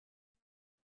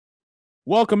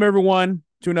Welcome everyone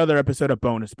to another episode of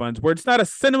Bonus Buns, where it's not a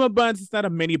cinema buns, it's not a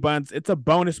mini buns, it's a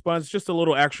bonus buns, just a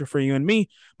little extra for you and me.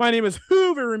 My name is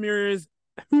Hoover Ramirez,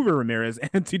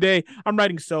 and today I'm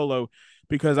writing solo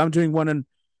because I'm doing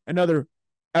another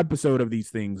episode of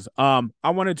these things. I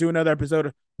want to do another episode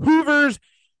of Hoover's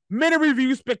Minute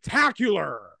Review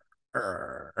Spectacular.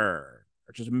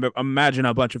 Just imagine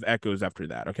a bunch of echoes after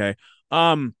that, okay?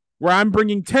 Where I'm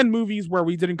bringing 10 movies where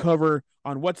we didn't cover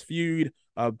on What's Viewed,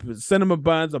 cinema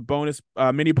buns, a bonus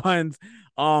mini buns,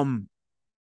 um,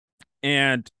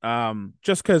 and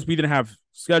just because we didn't have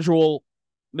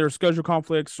there's schedule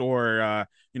conflicts, or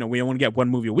we only get one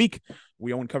movie a week.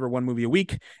 We only cover one movie a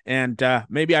week, and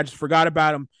maybe I just forgot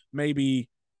about them. Maybe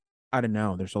I don't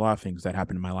know. There's a lot of things that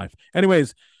happen in my life.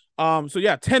 Anyways, so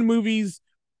yeah, 10 movies,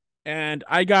 and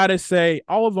I gotta say,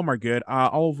 all of them are good.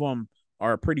 All of them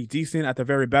are pretty decent at the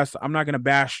very best. I'm not gonna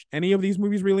bash any of these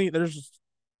movies really. There's just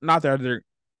not that they're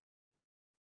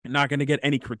not gonna get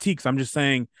any critiques. I'm just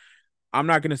saying I'm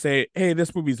not gonna say, hey,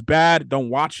 this movie's bad,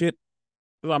 don't watch it.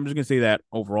 I'm just gonna say that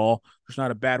overall, there's not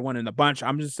a bad one in the bunch.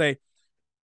 I'm gonna say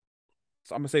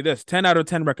this: 10 out of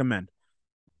 10 recommend.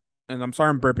 And I'm sorry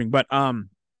I'm burping, but and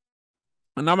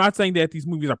I'm not saying that these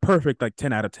movies are perfect, like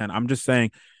 10 out of 10. I'm just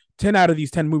saying 10 out of these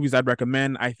 10 movies I'd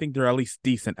recommend. I think they're at least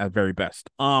decent at very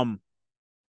best.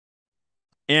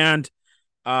 And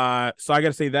so I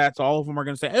gotta say that. So all of them are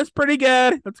gonna say it's pretty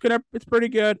good. It's pretty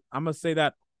good. I'm gonna say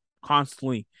that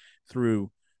constantly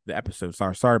through the episode.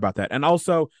 Sorry about that. And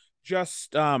also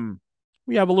just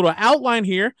we have a little outline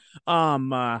here. I'm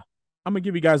gonna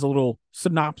give you guys a little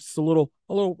synopsis, a little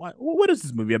what is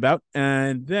this movie about?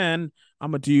 And then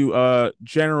I'm gonna do a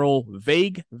general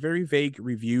very vague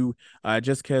review,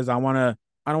 just because I don't want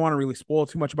to really spoil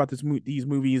too much about these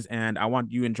movies, and I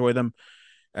want you to enjoy them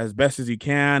as best as you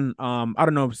can. I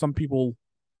don't know, some people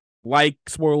like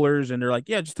spoilers and they're like,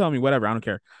 yeah, just tell me whatever, I don't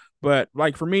care. But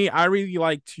like for me, I really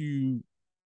like to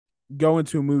go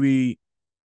into a movie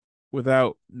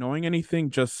without knowing anything.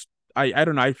 Just I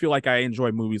don't know. I feel like I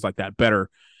enjoy movies like that better.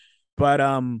 But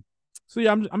so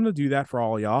yeah, I'm gonna do that for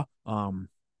all y'all.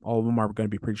 All of them are gonna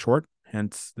be pretty short,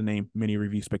 hence the name Mini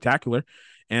Review Spectacular.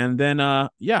 And then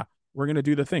yeah, we're gonna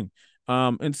do the thing.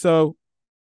 And so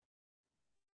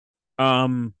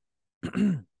um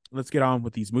let's get on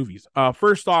with these movies.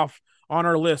 First off on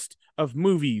our list of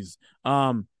movies,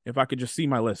 if I could just see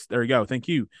my list, there you go. Thank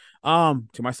you.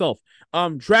 To myself,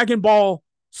 Dragon Ball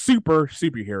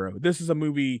Superhero. This is a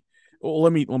movie. Well,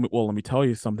 let me tell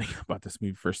you something about this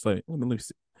movie first. Let me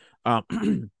see.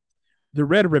 The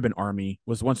Red Ribbon Army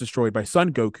was once destroyed by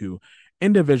Son Goku.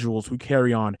 Individuals who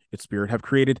carry on its spirit have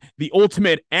created the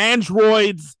ultimate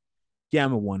androids,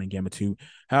 Gamma 1 and Gamma 2.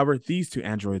 However, these two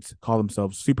androids call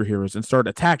themselves superheroes and start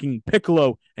attacking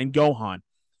Piccolo and Gohan.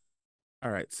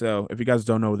 All right, so if you guys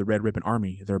don't know the Red Ribbon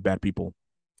Army, they're bad people.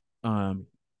 And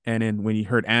then when you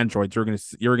heard androids,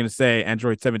 you're gonna say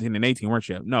Android 17 and 18, weren't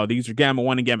you? No, these are Gamma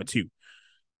 1 and Gamma 2.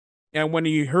 And when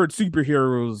you heard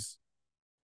superheroes,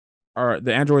 are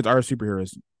the androids are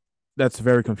superheroes, that's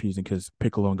very confusing because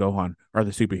Piccolo and Gohan are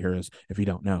the superheroes, if you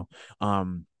don't know.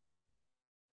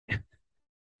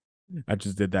 I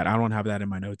just did that. I don't have that in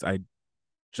my notes. I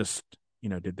just,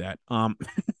 did that.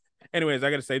 Anyways, I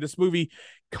gotta say this movie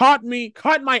caught my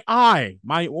eye,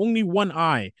 my only one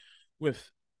eye,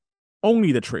 with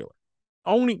only the trailer.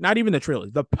 Only not even the trailer,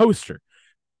 the poster.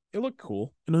 It looked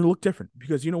cool and it looked different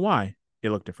because you know why?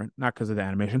 It looked different. Not because of the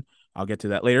animation. I'll get to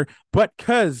that later, but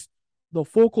because the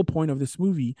focal point of this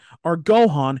movie are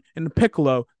Gohan and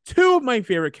Piccolo, two of my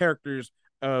favorite characters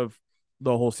of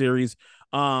the whole series.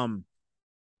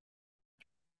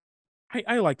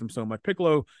 I like them so much.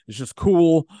 Piccolo is just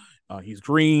cool. He's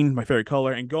green, my favorite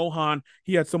color. And Gohan,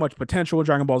 he had so much potential in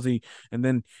Dragon Ball Z. And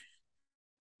then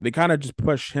they kind of just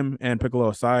push him and Piccolo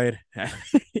aside.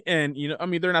 And, I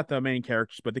mean, they're not the main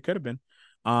characters, but they could have been.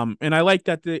 And I like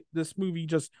that this movie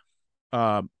just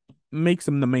makes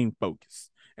them the main focus.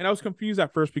 And I was confused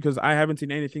at first because I haven't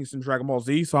seen anything since Dragon Ball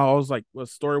Z. So I was like, well,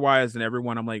 story wise and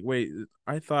everyone, I'm like, wait,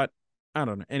 I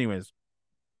don't know. Anyways,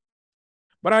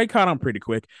 but I caught on pretty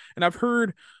quick, and I've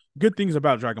heard good things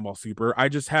about Dragon Ball Super. I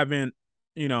just haven't,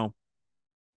 you know,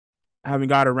 haven't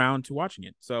got around to watching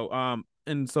it. So,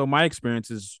 and so my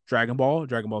experience is Dragon Ball,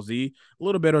 Dragon Ball Z, a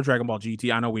little bit of Dragon Ball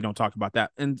GT. I know we don't talk about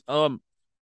that, and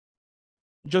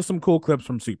just some cool clips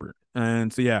from Super.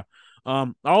 And so yeah,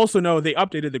 I also know they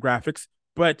updated the graphics,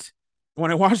 but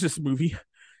when I watched this movie,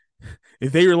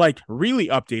 they were like really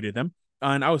updated them.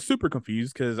 And I was super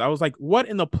confused because I was like, what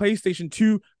in the PlayStation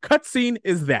 2 cutscene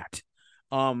is that?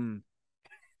 Um,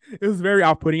 it was very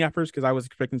off-putting at first because I was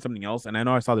expecting something else. And I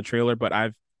know I saw the trailer, but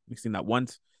I've seen that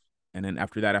once. and then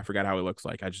after that, I forgot how he looks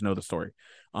like. I just know the story.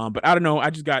 But I don't know.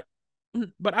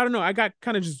 But I don't know. I got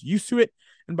kind of just used to it,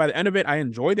 and by the end of it, I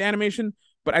enjoyed the animation,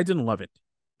 but I didn't love it.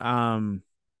 Um,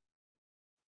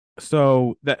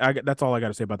 so that's all I got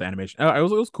to say about the animation. It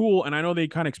was cool, and I know they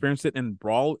kind of experienced it in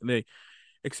Brawl. They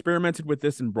experimented with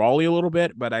this in Brawly a little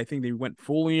bit, but I think they went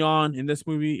fully on in this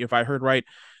movie, if I heard right.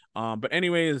 But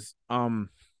anyways,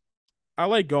 I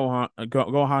like Gohan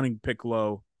and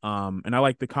Piccolo, and I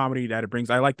like the comedy that it brings.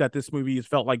 I like that this movie has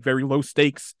felt like very low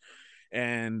stakes,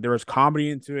 and there was comedy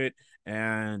into it,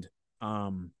 and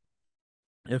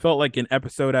it felt like an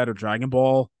episode out of Dragon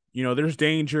Ball. There's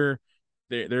danger,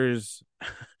 there's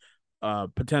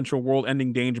potential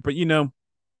world-ending danger, but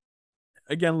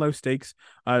again, low stakes.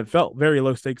 It felt very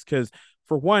low stakes because,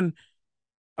 for one,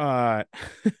 uh,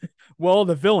 well,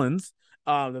 the villains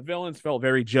felt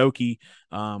very jokey.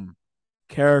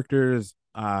 Characters,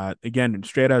 again,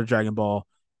 straight out of Dragon Ball,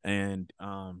 and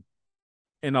I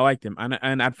liked them.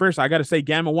 And at first, I got to say,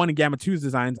 Gamma One and Gamma Two's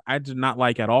designs I did not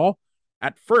like at all.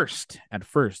 At first, I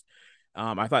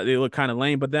thought they looked kind of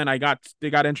lame, but then they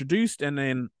got introduced, and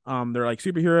then they're like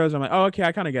superheroes. I'm like, oh, okay,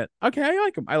 I kind of get, okay, I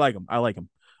like them, I like them.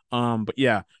 But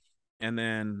yeah, and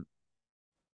then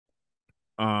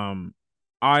um,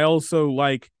 I also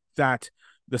like that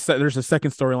there's a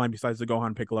second storyline besides the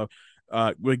Gohan Piccolo,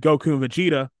 with Goku and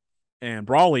Vegeta and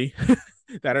Brawly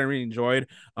that I really enjoyed.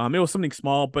 It was something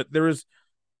small, but it was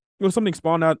something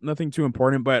small, not nothing too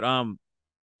important, but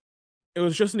it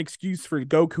was just an excuse for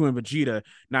Goku and Vegeta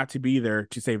not to be there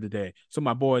to save the day. So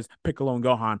my boys Piccolo and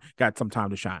Gohan got some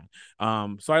time to shine.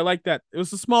 So I like that. It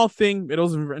was a small thing. It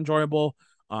was enjoyable.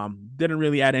 Didn't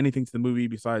really add anything to the movie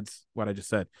besides what I just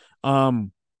said.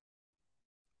 And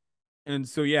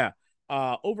so yeah.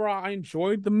 Overall, I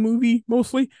enjoyed the movie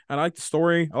mostly. And I liked the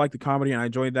story. I liked the comedy, and I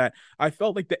enjoyed that. I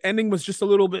felt like the ending was just a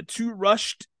little bit too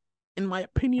rushed, in my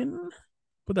opinion.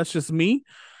 But that's just me.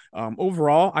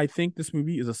 Overall, I think this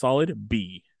movie is a solid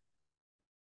B.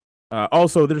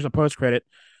 Also, there's a post credit.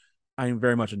 I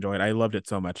very much enjoyed. I loved it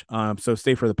so much. So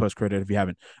stay for the post credit if you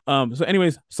haven't. So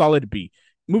anyways, solid B.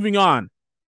 Moving on,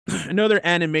 another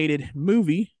animated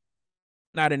movie,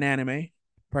 not an anime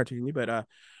particularly, but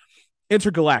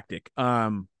Intergalactic.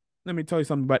 Let me tell you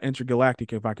something about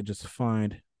Intergalactic if I could just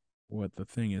find what the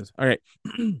thing is. All right.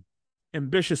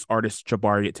 Ambitious artist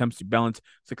Jabari attempts to balance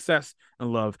success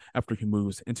and love after he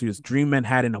moves into his dream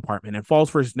Manhattan apartment and falls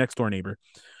for his next door neighbor.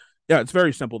 Yeah, it's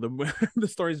very simple. The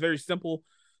story is very simple.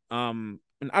 And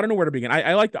I don't know where to begin.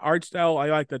 I like the art style. I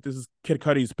like that this is Kid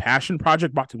Cudi's passion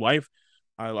project brought to life.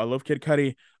 I love Kid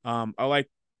Cudi. I like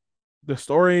the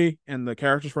story and the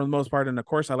characters for the most part, and of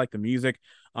course, I like the music.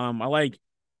 I like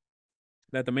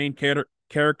that the main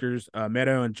characters,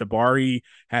 Meadow and Jabari,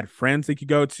 had friends they could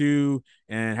go to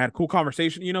and had cool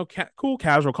conversation. Cool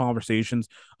casual conversations.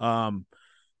 Again,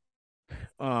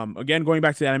 going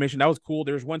back to the animation, that was cool.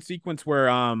 There's one sequence where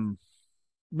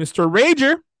Mr.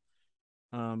 Rager,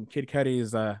 Kid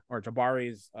Cudi's or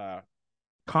Jabari's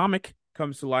comic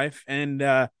comes to life, and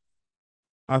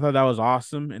I thought that was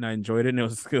awesome, and I enjoyed it. And it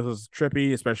was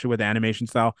trippy, especially with the animation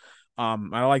style.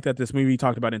 I like that this movie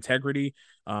talked about integrity.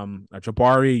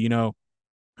 Jabari,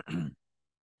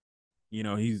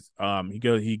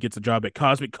 he gets a job at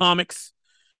Cosmic Comics,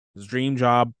 his dream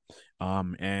job.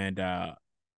 And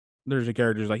there's a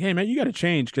character who's like, hey man, you got to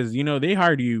change because they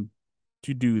hired you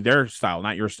to do their style,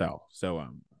 not your style. So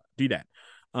do that.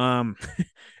 Um,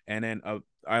 and then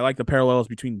I like the parallels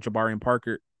between Jabari and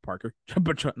Parker,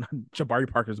 but Jabari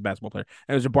Parker is a basketball player,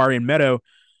 and it was Jabari and Meadow.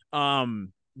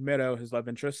 Meadow, his love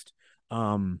interest.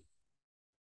 Um,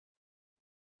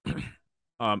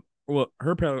 well,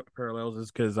 her parallels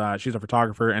is because she's a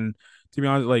photographer, and to be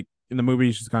honest, like in the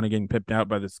movie, she's kind of getting pipped out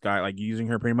by this guy, like using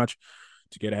her pretty much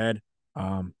to get ahead.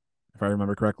 If I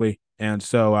remember correctly, and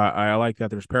so I like that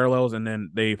there's parallels, and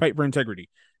then they fight for integrity,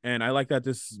 and I like that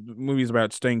this movie is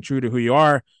about staying true to who you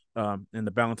are, and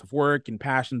the balance of work and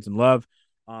passions and love.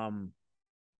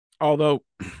 Although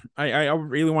I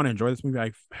really want to enjoy this movie,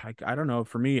 I don't know.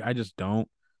 For me, I just don't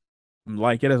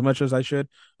like it as much as I should.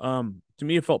 To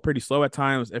me, it felt pretty slow at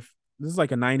times. If this is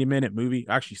like a 90-minute movie,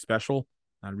 actually special,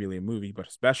 not really a movie, but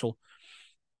a special.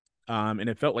 And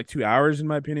it felt like 2 hours in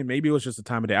my opinion. Maybe it was just the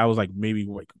time of day. I was like maybe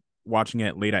like watching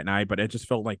it late at night, but it just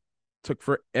felt like took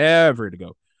forever to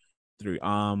go through.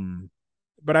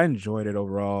 But I enjoyed it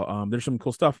overall. There's some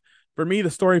cool stuff. For me, the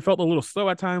story felt a little slow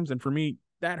at times, and for me,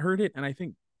 that hurt it. And I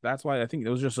think that's why I think it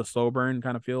was just a slow burn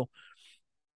kind of feel.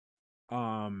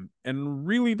 And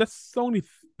really, that's the only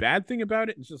bad thing about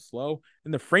it. It's just slow,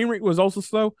 and the frame rate was also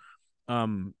slow.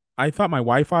 I thought my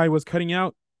Wi-Fi was cutting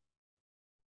out,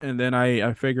 and then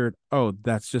I figured, oh,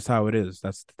 that's just how it is.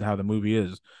 That's how the movie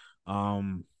is.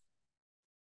 Um,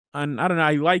 and I don't know,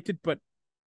 I liked it, but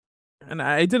and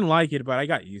I didn't like it, but I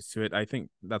got used to it. I think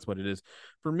that's what it is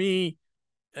for me.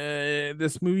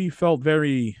 This movie felt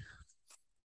very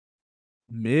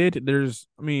mid.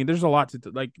 I mean, there's a lot to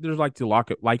like. There's like to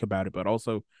like about it, but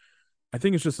also I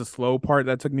think it's just a slow part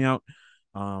that took me out.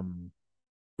 Um,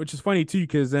 which is funny too,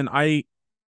 because then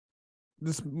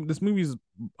this movie's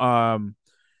um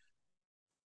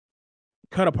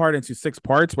cut apart into six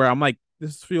parts where I'm like,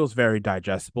 this feels very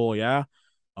digestible, yeah.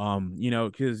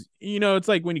 Because it's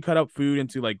like when you cut up food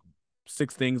into like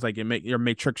six things, like it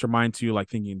may tricks your mind to like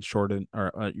thinking short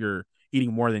or you're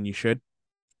eating more than you should.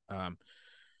 Um,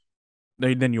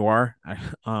 than you are.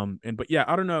 And but yeah,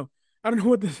 I don't know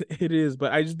what it is,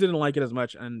 but I just didn't like it as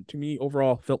much, and to me,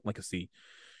 overall, felt like a C.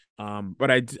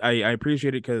 But I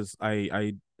appreciate it because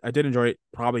I did enjoy it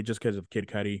probably just because of Kid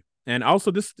Cudi, and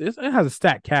also this it has a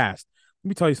stacked cast. Let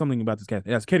me tell you something about this cast.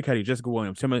 It has Kid Cudi, Jessica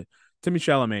Williams, Timmy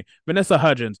Chalamet, Vanessa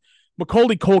Hudgens,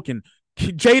 Macaulay Culkin,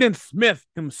 Jaden Smith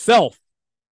himself,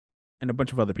 and a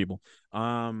bunch of other people.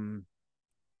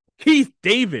 Keith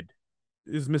David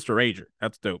is Mr. Rager.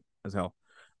 That's dope as hell.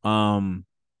 Um,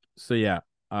 so yeah.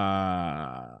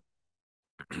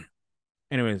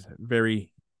 Anyways,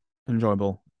 very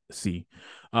enjoyable C.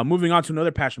 Moving on to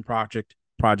another passion project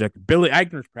Billy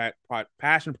Eichner's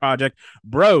passion project,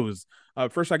 Bros.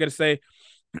 First, I got to say,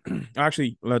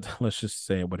 actually, let's just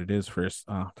say what it is first.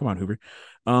 Come on, Hoover.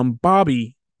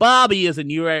 Bobby is a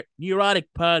neurotic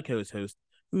podcast host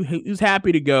who's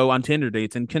happy to go on Tinder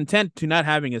dates and content to not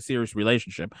having a serious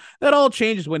relationship. That all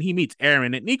changes when he meets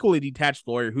Aaron, an equally detached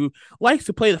lawyer who likes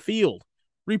to play the field.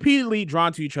 Repeatedly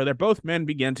drawn to each other, both men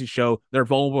begin to show their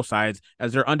vulnerable sides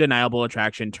as their undeniable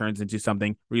attraction turns into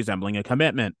something resembling a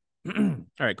commitment. All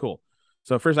right, cool.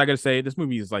 So first, I gotta say this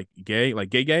movie is like gay, like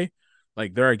gay.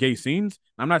 Like there are gay scenes.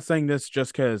 I'm not saying this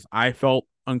just because I felt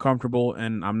uncomfortable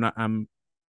and I'm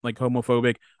like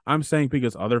homophobic. I'm saying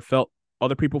because other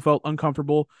people felt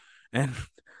uncomfortable, and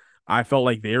I felt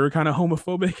like they were kind of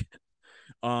homophobic.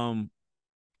 Um,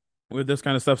 with this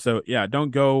kind of stuff. So yeah,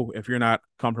 don't go if you're not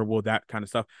comfortable with that kind of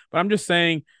stuff. But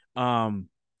um,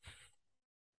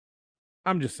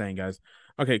 I'm just saying, guys.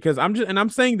 Okay, because I'm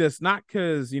saying this not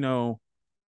because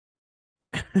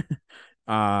uh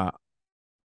I'm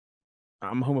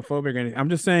homophobic or anything. I'm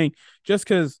just saying just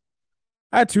because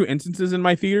I had two instances in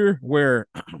my theater where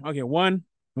okay, one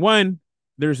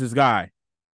there's this guy.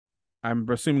 I'm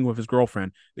assuming with his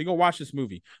girlfriend. They go watch this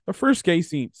movie. The first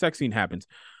sex scene happens.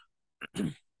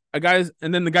 And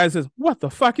then the guy says, "What the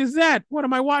fuck is that? What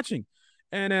am I watching?"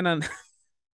 And then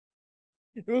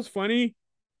it was funny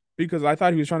because I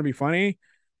thought he was trying to be funny,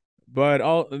 but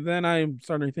all then I'm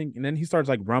starting to think, and then he starts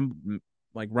like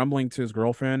rumbling to his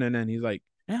girlfriend, and then he's like,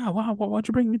 "Yeah, wow, why'd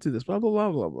you bring me to this?" Blah blah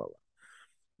blah blah blah.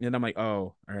 And I'm like,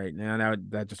 "Oh, all right." Now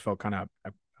that just felt kind of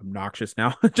obnoxious.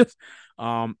 Now, just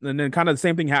and then kind of the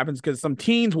same thing happens because some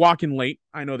teens walk in late.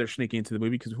 I know they're sneaking into the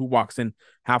movie because who walks in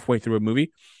halfway through a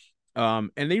movie?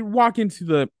 And they walk into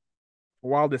the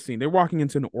wildest scene. They're walking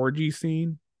into an orgy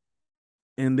scene,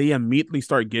 and they immediately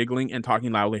start giggling and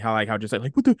talking loudly. How just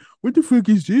like what the fuck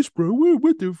is this, bro?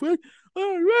 What the fuck?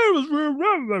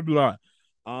 Blah, blah, blah.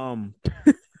 Um,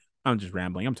 I'm just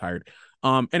rambling. I'm tired.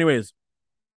 Anyways,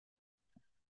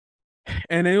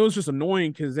 and it was just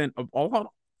annoying because then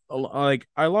like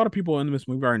a lot of people in this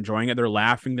movie are enjoying it. They're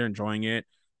laughing. They're enjoying it.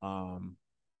 Um,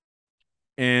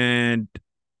 and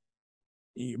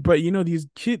but these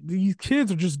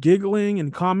kids are just giggling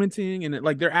and commenting and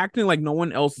like they're acting like no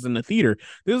one else is in the theater.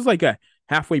 This is like a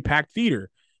halfway packed theater.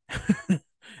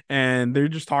 And they're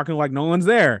just talking like no one's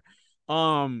there.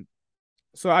 um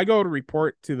so I go to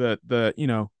report to the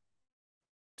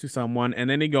to someone, and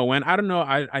then they go in. I don't know,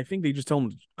 I think they just tell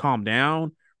them to calm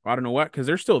down, or I don't know what, because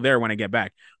they're still there when I get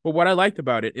back. But what I liked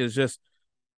about it is just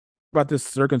about this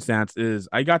circumstance is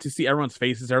I got to see everyone's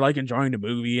faces. They're like enjoying the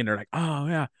movie and they're like, oh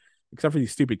yeah, except for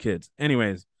these stupid kids.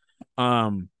 Anyways,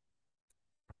 um,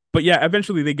 but yeah,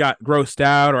 eventually they got grossed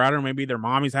out, or I don't know, maybe their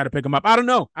mommies had to pick them up. I don't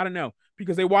know,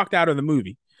 because they walked out of the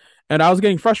movie, and I was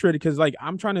getting frustrated because like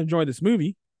I'm trying to enjoy this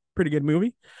movie, pretty good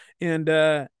movie, and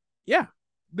yeah,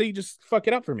 they just fuck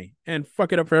it up for me and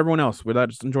fuck it up for everyone else without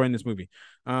just enjoying this movie.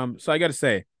 So I got to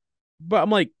say, but I'm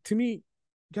like, to me,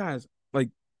 guys, like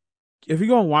if you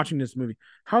go on watching this movie,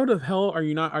 how the hell are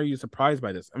you surprised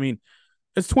by this? I mean,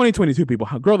 it's 2022, people.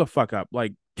 Grow the fuck up.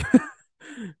 Like,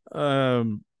 how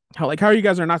are you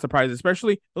guys are not surprised?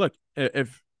 Especially look,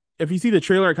 if you see the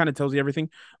trailer, it kind of tells you everything.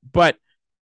 But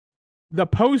the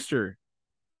poster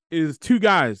is two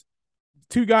guys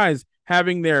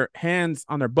having their hands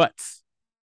on their butts,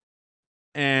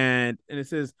 and it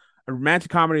says a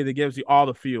romantic comedy that gives you all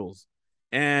the feels.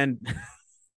 and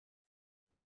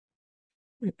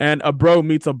and a bro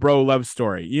meets a bro love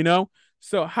story, you know?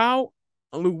 So how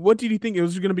what did you think it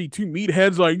was gonna be two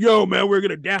meatheads like, yo, man, we're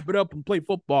gonna dap it up and play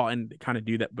football and they kind of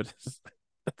do that, but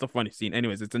that's a funny scene.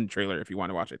 Anyways, it's in the trailer if you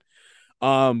want to watch it.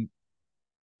 Um,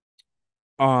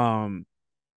 um,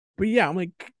 but yeah, I'm like,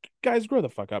 guys, grow the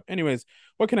fuck up. Anyways,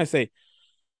 what can I say?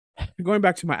 Going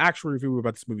back to my actual review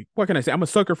about this movie, what can I say? I'm a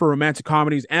sucker for romantic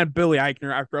comedies and Billy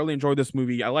Eichner. I really enjoyed this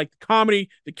movie. I like the comedy,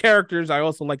 the characters. I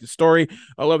also like the story.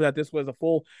 I love that this was a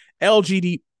full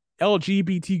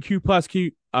LGBTQ plus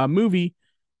Q movie,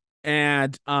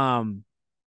 and I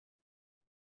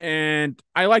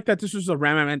like that this was a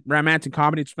romantic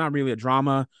comedy. It's not really a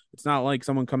drama. It's not like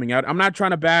someone coming out. I'm not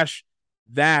trying to bash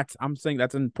that. I'm saying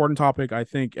that's an important topic. I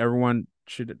think everyone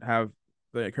should have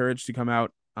the courage to come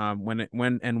out when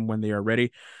they are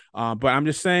ready. But I'm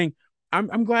just saying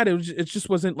I'm glad it just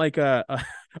wasn't like a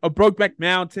Brokeback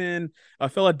Mountain, a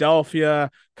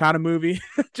Philadelphia kind of movie.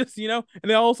 Just and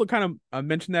they also kind of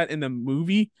mentioned that in the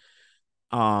movie.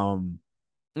 Um,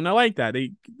 and I like that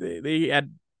they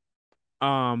had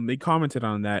they commented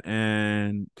on that,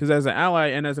 and because as an ally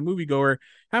and as a moviegoer,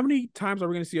 how many times are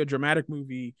we going to see a dramatic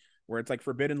movie where it's like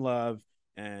forbidden love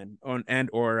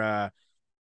or a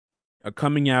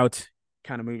coming out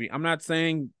kind of movie? I'm not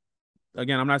bashing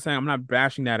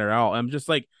that at all. I'm just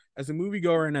like, as a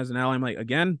moviegoer and as an ally, I'm like,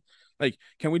 again, like,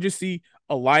 can we just see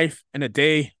a life and a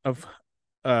day of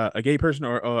a gay person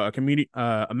or a community,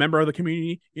 a member of the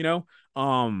community,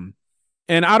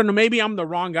 and I don't know, maybe I'm the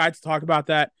wrong guy to talk about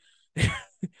that.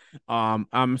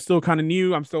 I'm still kind of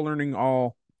new. I'm still learning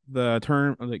all the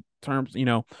terms,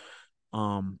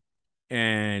 um,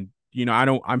 and I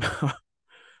don't want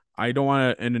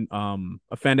to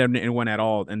offend anyone at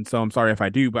all, and so I'm sorry if I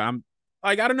do, but I'm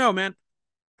like, I don't know, man.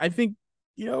 I think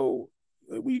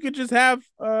we could just have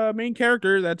a main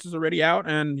character that's just already out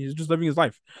and he's just living his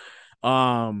life.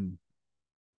 Um,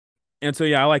 and so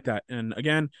yeah, I like that. And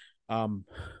again, um,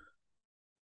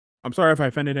 I'm sorry if I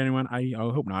offended anyone. I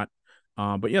hope not.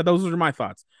 But yeah, those are my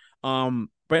thoughts. But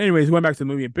anyways, going back to the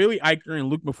movie, Billy Eichner and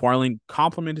Luke McFarlane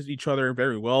complemented each other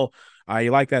very well. I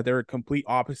like that they're complete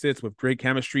opposites with great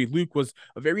chemistry. Luke was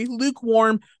a very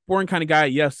lukewarm, boring kind of guy.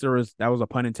 Yes, that was a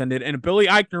pun intended. And Billy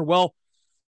Eichner, well,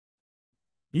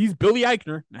 he's Billy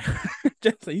Eichner.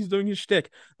 Just he's doing his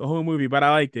shtick the whole movie, but I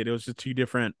liked it. It was just two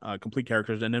different complete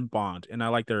characters and then bond, and I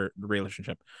like their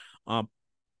relationship. Um,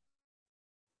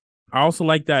 I also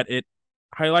like that it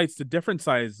highlights the different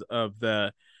sides of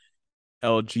the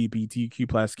LGBTQ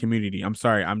plus community. I'm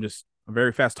sorry, I'm just a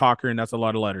very fast talker, and that's a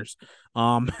lot of letters.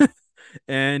 Um,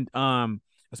 and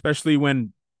especially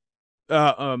when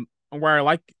where I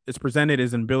like it's presented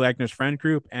is in Bill Eichner's friend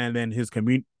group, and then his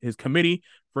committee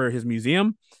for his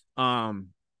museum. Um,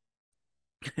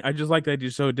 I just like that they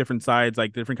show different sides,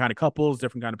 like different kind of couples,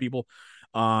 different kind of people.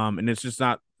 And it's just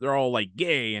not they're all like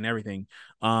gay and everything.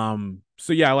 So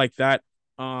yeah, I like that.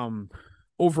 Um,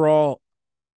 overall,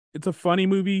 it's a funny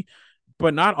movie,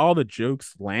 but not all the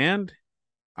jokes land.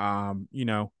 And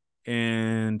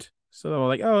so I was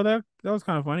like, oh, that was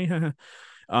kind of funny.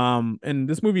 And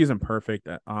this movie isn't perfect.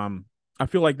 I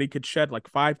feel like they could shed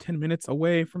like 5-10 minutes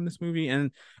away from this movie,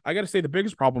 and I got to say the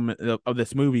biggest problem of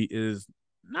this movie is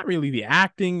not really the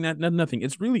acting, nothing.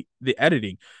 It's really the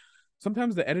editing.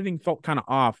 Sometimes the editing felt kind of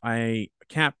off. I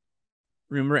can't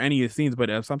remember any of the scenes,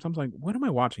 but sometimes like, what am I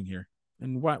watching here?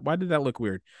 And why did that look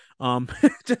weird?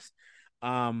 Just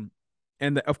um,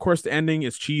 and of course the ending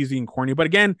is cheesy and corny. But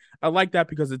again, I like that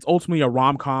because it's ultimately a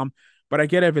rom com. But I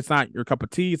get it if it's not your cup of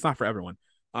tea, it's not for everyone.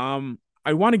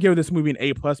 I want to give this movie an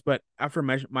A+, but after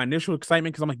my initial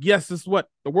excitement, because I'm like, yes, this is what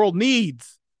the world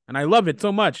needs, and I love it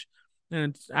so much.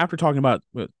 And after talking about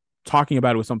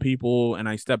it with some people, and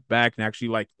I stepped back and actually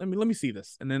like, let me see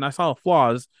this, and then I saw the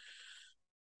flaws.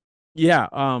 Yeah,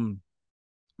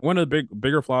 one of the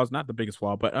bigger flaws, not the biggest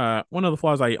flaw, but one of the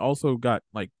flaws I also got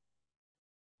like,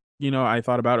 I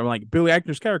thought about it like Billy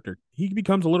Eichner's character. He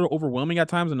becomes a little overwhelming at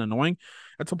times and annoying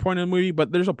at some point in the movie,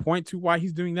 but there's a point to why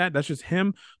he's doing that. That's just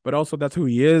him, but also that's who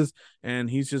he is, and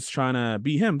he's just trying to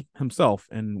be himself.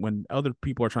 And when other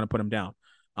people are trying to put him down,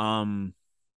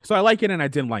 so I like it and I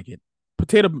didn't like it.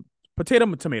 Potato,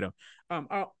 tomato.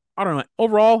 I don't know.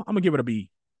 Overall, I'm gonna give it a B,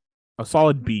 a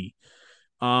solid B.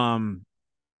 Um,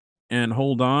 and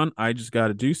hold on, I just got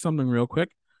to do something real quick.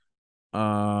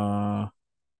 Uh,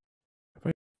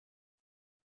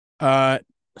 Uh,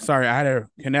 sorry, I had to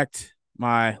connect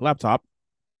my laptop.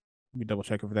 Let me double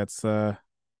check if that's plugged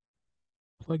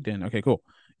in. Okay, cool.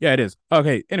 Yeah, it is.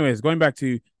 Okay. Anyways, going back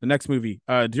to the next movie.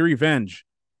 The Revenge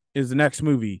is the next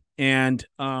movie, and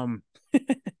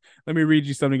let me read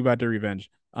you something about The Revenge.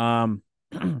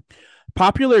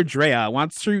 Popular Drea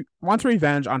wants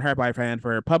revenge on her boyfriend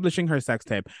for publishing her sex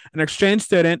tape. An exchange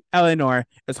student, Eleanor,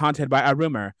 is haunted by a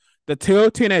rumor. The two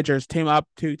teenagers team up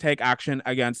to take action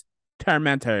against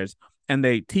tormentors, and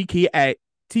they TKA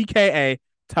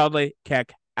totally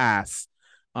kick ass.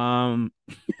 Um,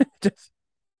 just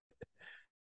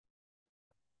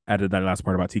added that last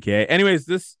part about TKA. Anyways,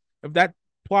 this if that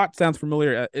plot sounds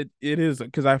familiar, it is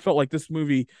because I felt like this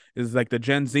movie is like the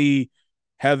Gen Z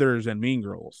Heathers and Mean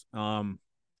Girls.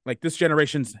 Like this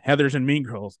generation's Heathers and Mean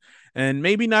Girls, and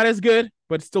maybe not as good,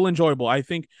 but still enjoyable. I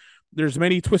think there's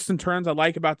many twists and turns I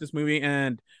like about this movie,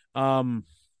 and but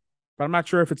I'm not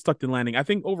sure if it's stuck the landing. I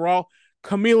think overall,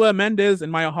 Camila Mendes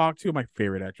and Maya Hawke, two of my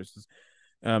favorite actors,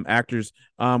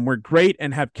 were great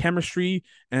and have chemistry.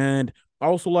 And I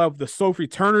also love the Sophie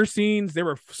Turner scenes; they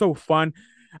were so fun.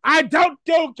 I don't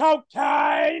do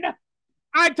cocaine.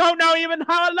 I don't know even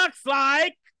how it looks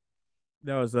like.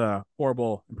 That was a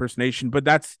horrible impersonation, but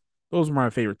those are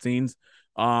my favorite scenes.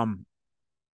 Um,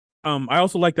 I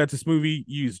also like that this movie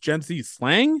used Gen Z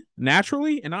slang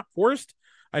naturally and not forced.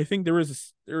 I think there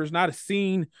was not a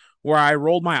scene where I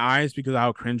rolled my eyes because of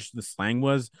how cringe the slang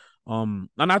was. I'm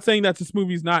not saying that this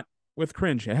movie's not with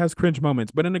cringe. It has cringe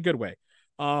moments, but in a good way.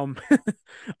 Um,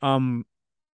 um,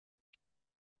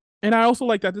 and I also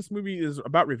like that this movie is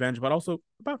about revenge, but also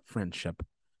about friendship.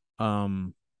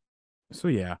 Um, so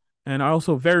yeah. And I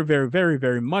also very, very, very,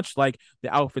 very much like the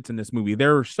outfits in this movie.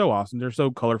 They're so awesome. They're so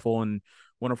colorful and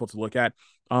wonderful to look at.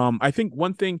 I think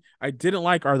one thing I didn't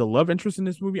like are the love interests in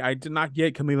this movie. I did not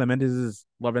get Camila Mendez's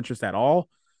love interest at all.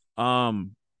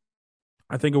 Um,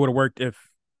 I think it would have worked if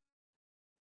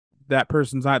that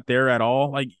person's not there at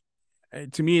all. Like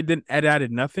to me, it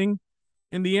added nothing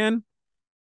in the end.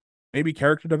 Maybe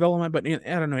character development, but I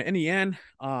don't know. In the end,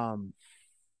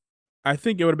 I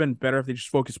think it would have been better if they just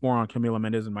focused more on Camila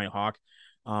Mendes and Mike Hawk.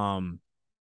 Um,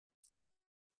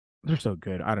 they're so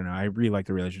good. I don't know. I really like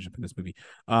the relationship in this movie.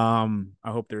 I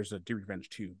hope there's a Do Revenge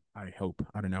too. I hope.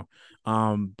 I don't know.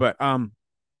 But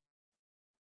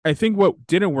I think what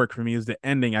didn't work for me is the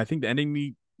ending. I think the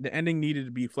ending needed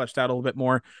to be fleshed out a little bit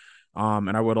more.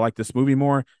 And I would have liked this movie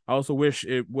more. I also wish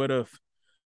it would have.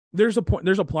 There's a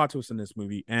plot twist in this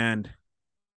movie, and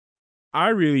I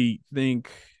really think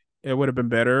it would have been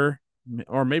better,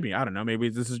 or maybe I don't know. Maybe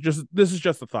this is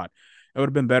just a thought. It would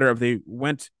have been better if they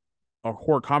went a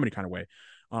horror comedy kind of way.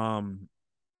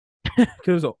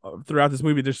 Because throughout this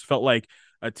movie, this felt like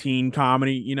a teen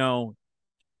comedy,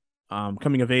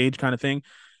 coming of age kind of thing.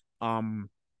 Um,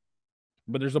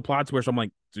 but there's a plot twist. I'm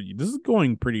like, this is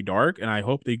going pretty dark, and I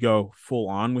hope they go full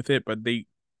on with it, but they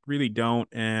really don't.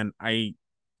 And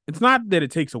it's not that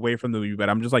it takes away from the movie, but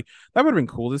I'm just like, that would have been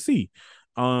cool to see.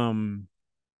 Um,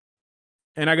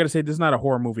 and I gotta say, this is not a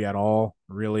horror movie at all,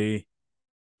 really.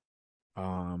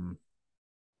 Um,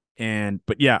 and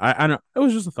but yeah, I know it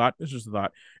was just a thought. It's just a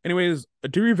thought. Anyways,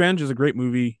 Do Revenge is a great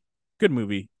movie, good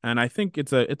movie, and I think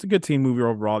it's a good teen movie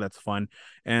overall. That's fun,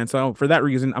 and so for that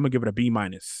reason, I'm gonna give it a B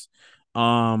minus.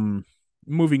 Um,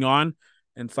 moving on,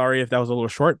 and sorry if that was a little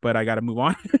short, but I gotta move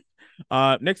on.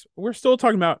 Next, we're still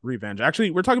talking about revenge.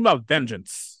 Actually, we're talking about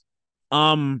vengeance.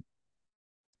 Um,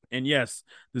 and yes,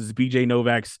 this is BJ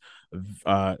Novak's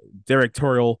uh,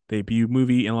 directorial debut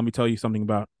movie. And let me tell you something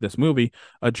about this movie.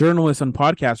 A journalist and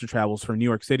podcaster travels from New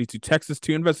York City to Texas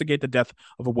to investigate the death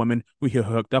of a woman who he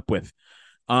hooked up with.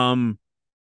 Um,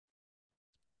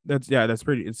 that's a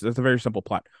very simple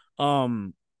plot.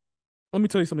 Um, let me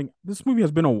tell you something. This movie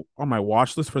has been on my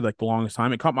watch list for like the longest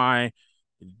time. It caught my eye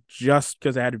just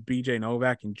because I had BJ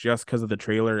Novak and just because of the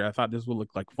trailer. I thought this would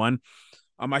look like fun.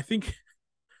 I think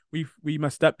we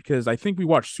messed up because I think we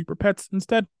watched Super Pets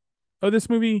instead of this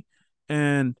movie,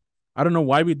 and I don't know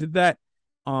why we did that.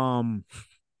 Um,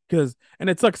 because and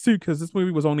it sucks too because this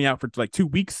movie was only out for like 2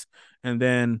 weeks, and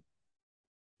then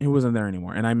it wasn't there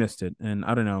anymore, and I missed it. And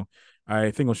I don't know.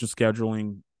 I think it was just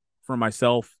scheduling for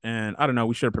myself, and I don't know.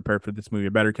 We should have prepared for this movie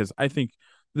better because I think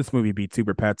this movie beat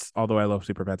Super Pets, although I love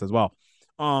Super Pets as well.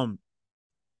 Um,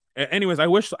 anyways, I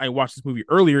wish I watched this movie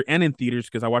earlier and in theaters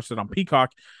because I watched it on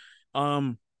Peacock.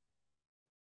 Um,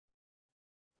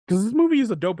 because this movie is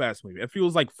a dope ass movie. It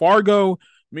feels like Fargo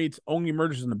meets Only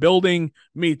Murders in the Building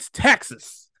meets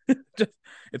Texas. Just,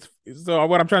 it's so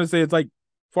what I'm trying to say. It's like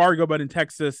Fargo, but in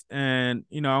Texas, and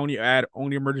I only add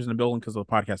Only Murders in the Building because of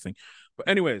the podcasting. But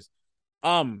anyways,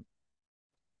 um,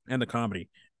 and the comedy,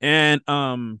 and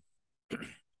I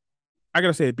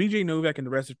gotta say, BJ Novak and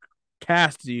the rest of the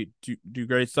cast do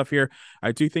great stuff here.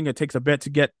 I do think it takes a bit to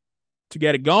get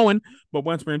it going. But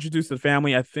once we're introduced to the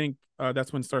family, I think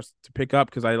that's when it starts to pick up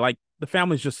because I like the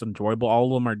family's just enjoyable. All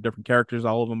of them are different characters.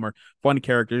 All of them are fun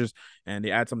characters, and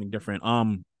they add something different.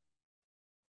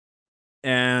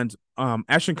 And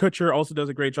Ashton Kutcher also does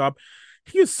a great job.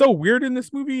 He is so weird in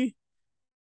this movie,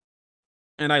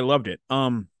 and I loved it.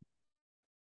 And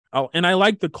I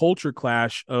like the culture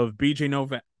clash of BJ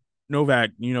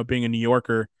Novak, being a New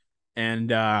Yorker, and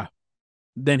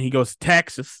then he goes to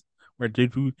Texas, where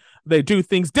they do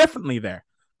things differently there.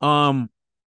 Um,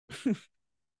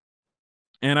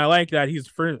 and I like that he's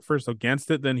first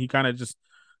against it, then he kind of just,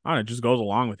 I don't know, just goes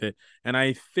along with it. And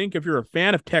I think if you're a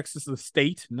fan of Texas, the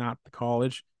state, not the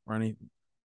college or any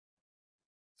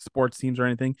sports teams or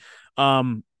anything,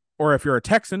 or if you're a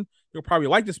Texan, you'll probably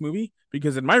like this movie,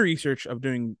 because in my research of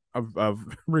doing of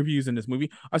reviews in this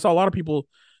movie, I saw a lot of people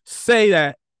say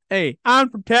that, hey, I'm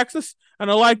from Texas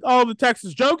and I like all the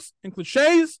Texas jokes and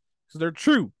cliches because they're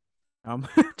true. Um,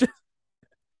 just,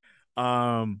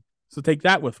 so take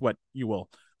that with what you will.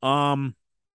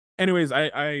 Anyways,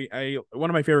 I one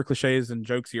of my favorite cliches and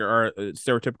jokes here are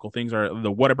stereotypical things are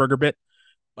the Whataburger bit.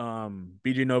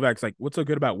 BJ Novak's like, "What's so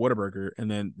good about Whataburger?"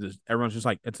 And then everyone's just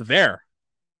like, "It's there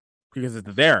because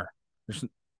it's there.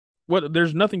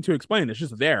 There's nothing to explain. It's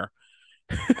just there."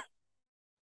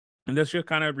 And this just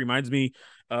kind of reminds me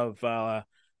of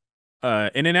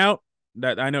In-N-Out,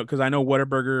 that I know, because I know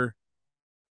Whataburger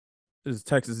is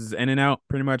Texas's In-N-Out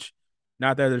pretty much.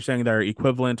 Not that they're saying they're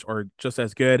equivalent or just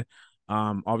as good.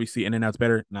 Obviously In-N-Out's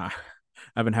better. Nah, I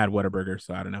haven't had Whataburger,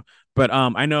 so I don't know. But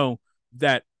I know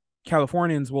that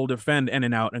Californians will defend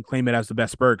In-N-Out and claim it as the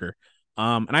best burger.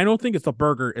 And I don't think it's the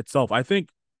burger itself. I think,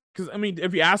 because I mean,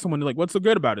 if you ask someone like, "What's so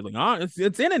good about it?" Like, "Oh,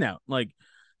 it's In-N-Out." Like,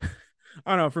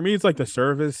 I don't know. For me, it's like the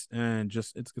service, and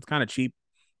just it's kind of cheap,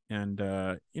 and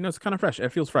it's kind of fresh.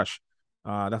 It feels fresh.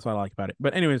 That's what I like about it.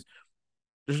 But anyways,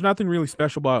 there's nothing really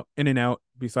special about In-N-Out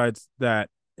besides that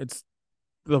it's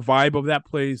the vibe of that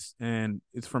place, and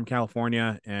it's from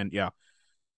California, and yeah.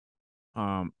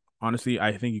 Honestly,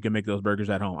 I think you can make those burgers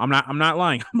at home. I'm not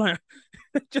lying. I'm not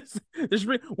just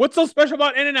what's so special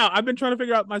about In-N-Out? I've been trying to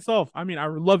figure out myself. I mean, I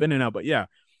love In-N-Out, but yeah.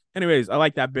 Anyways, I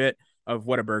like that bit of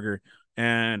Whataburger,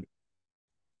 and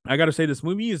I gotta say, this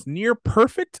movie is near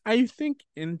perfect, I think,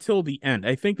 until the end.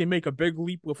 I think they make a big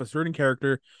leap with a certain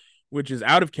character, which is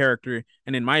out of character.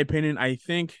 And in my opinion, I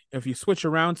think if you switch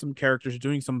around some characters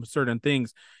doing some certain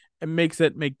things, it makes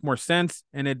it make more sense,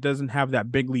 and it doesn't have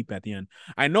that big leap at the end.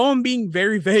 I know I'm being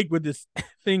very vague with this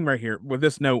thing right here, with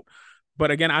this note,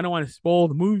 but again, I don't want to spoil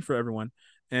the movie for everyone.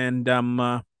 And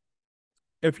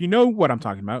if you know what I'm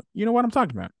talking about, you know what I'm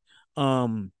talking about.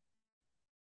 Um,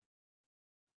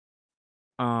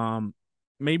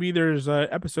 Maybe there's a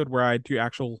episode where I do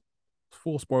actual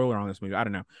full spoiler on this movie. I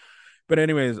don't know. But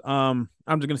anyways, I'm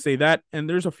just gonna say that. And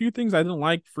there's a few things I didn't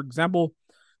like. For example,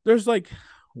 there's like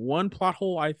one plot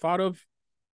hole I thought of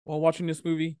while watching this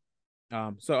movie. So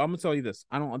I'm gonna tell you this.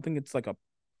 I think it's like a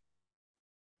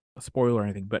spoiler or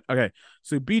anything, but okay.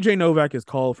 So BJ Novak is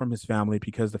called from his family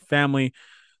because the family,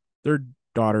 their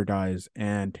daughter dies,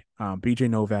 and BJ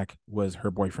Novak was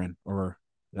her boyfriend, or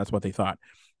that's what they thought.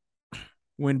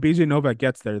 When BJ Novak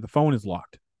gets there, the phone is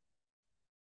locked,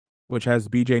 which has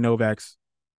BJ Novak's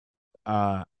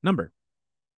number.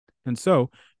 And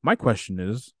so my question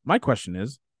is,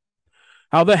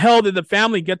 how the hell did the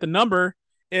family get the number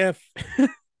if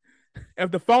if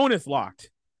the phone is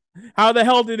locked? How the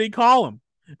hell did they call him?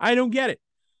 I don't get it.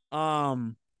 I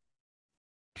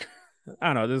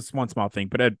don't know. This is one small thing,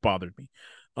 but it bothered me.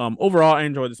 Overall, I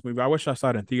enjoyed this movie. I wish I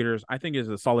saw it in theaters. I think it's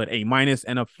a solid A minus,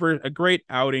 and a great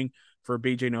outing for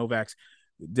BJ Novak's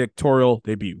directorial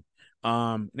debut.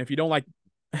 And if you don't like,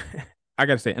 I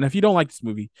gotta say, and if you don't like this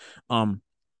movie,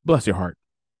 bless your heart.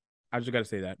 I just gotta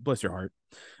say that, bless your heart.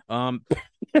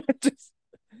 Just,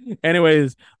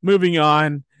 anyways, moving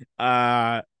on.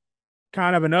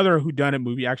 Kind of another whodunit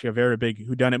movie, actually a very big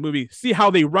whodunit movie. See How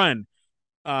They Run.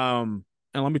 And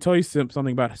let me tell you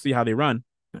something about See How They Run.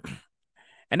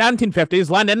 In 1950s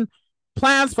London,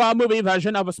 plans for a movie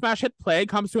version of a smash hit play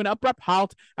comes to an abrupt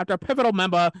halt after a pivotal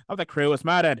member of the crew is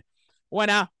murdered. When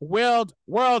a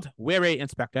world-weary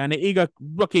inspector and an eager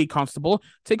rookie constable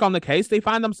take on the case, they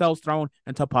find themselves thrown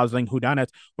into a puzzling whodunit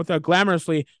with a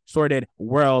glamorously sordid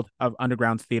world of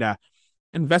underground theater,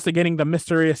 investigating the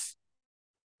mysterious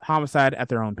homicide at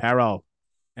their own peril.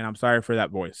 And I'm sorry for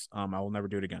that voice. I will never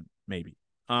do it again. Maybe.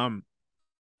 I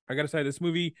gotta say, this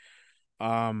movie,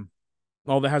 although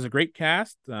it has a great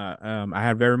cast, I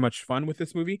had very much fun with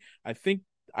this movie. I think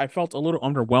I felt a little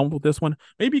underwhelmed with this one,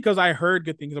 maybe because I heard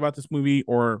good things about this movie,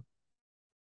 or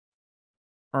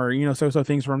so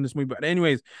things from this movie. But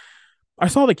anyways, I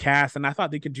saw the cast and I thought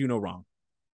they could do no wrong.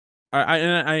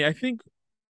 I think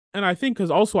because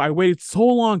also I waited so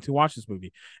long to watch this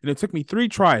movie, and it took me 3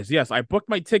 tries. Yes, I booked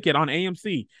my ticket on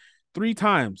AMC 3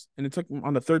 times, and it took me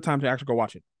on the 3rd time to actually go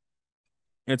watch it.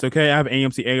 It's okay. I have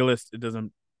AMC A list. It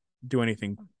doesn't do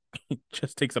anything. It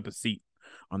just takes up a seat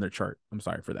on their chart. I'm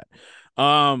sorry for that.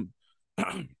 Um,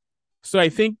 so I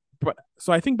think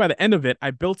by the end of it,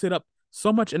 I built it up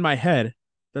so much in my head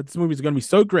that this movie is going to be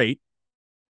so great.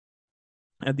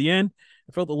 At the end,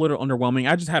 it felt a little underwhelming.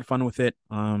 I just had fun with it.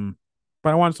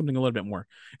 But I wanted something a little bit more.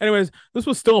 Anyways, this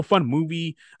was still a fun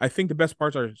movie. I think the best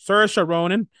parts are Saoirse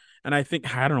Ronan, and I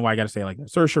think I don't know why I got to say it like that.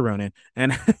 Saoirse Ronan,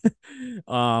 and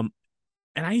um,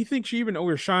 and I think she even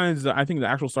overshines. I think the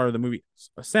actual star of the movie,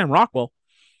 Sam Rockwell.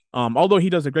 Although he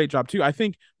does a great job too. I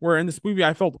think where in this movie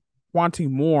I felt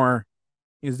wanting more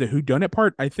is the who done it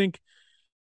part. I think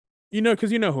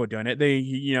because you know who done it. They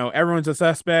everyone's a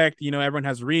suspect. Everyone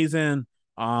has a reason.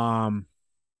 Um,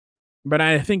 but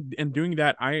I think in doing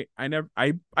that, I never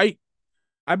I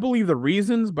believe the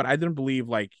reasons, but I didn't believe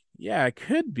like yeah it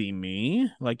could be me.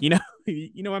 Like you know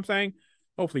what I'm saying.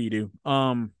 Hopefully you do.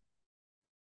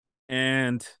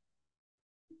 And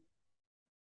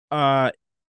uh,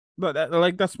 but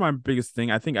like that's my biggest thing.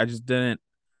 I think I just didn't.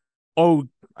 Oh,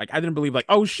 like I didn't believe like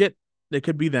oh shit, they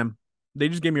could be them. They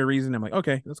just gave me a reason. I'm like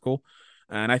okay, that's cool.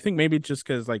 And I think maybe it's just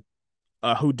because like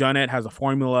who done it has a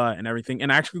formula and everything.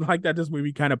 And I actually like that this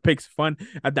movie kind of picks fun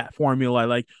at that formula.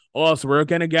 Like, oh, so we're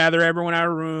gonna gather everyone out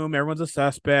of a room, everyone's a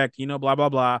suspect, blah blah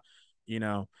blah, you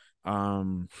know.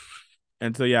 Um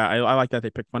and so yeah, I like that they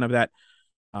pick fun of that.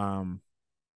 Um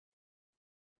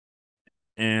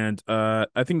and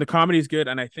I think the comedy is good,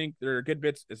 and I think there are good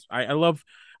bits. I love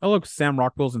Sam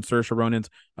Rockwell's and Saoirse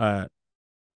Ronan's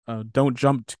don't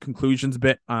jump to conclusions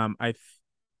bit.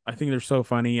 I think they're so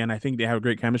funny, and I think they have a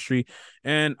great chemistry.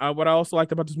 And what I also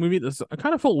liked about this movie, this I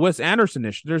kind of felt Wes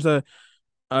Anderson-ish. There's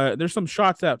some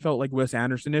shots that felt like Wes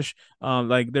Anderson-ish.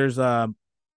 Like there's a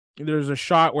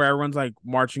shot where everyone's like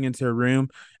marching into a room,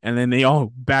 and then they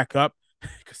all back up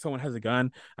because someone has a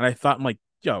gun. And I thought, I'm like,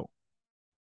 yo,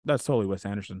 that's totally Wes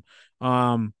Anderson.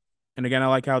 Um, and again, I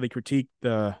like how they critique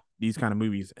these kind of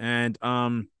movies. And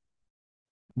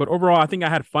but overall, I think I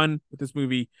had fun with this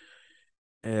movie.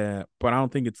 But I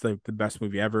don't think it's the best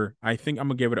movie ever. I think I'm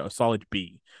gonna give it a solid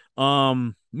B.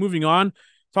 Moving on,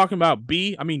 talking about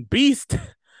B, I mean Beast.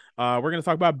 We're gonna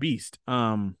talk about Beast.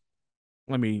 Let's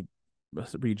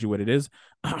read you what it is.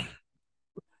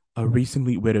 A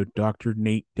recently widowed Dr.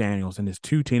 Nate Daniels and his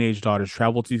two teenage daughters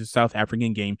travel to the South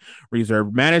African game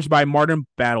reserve managed by Martin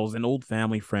Battles, an old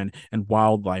family friend and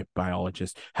wildlife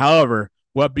biologist. However,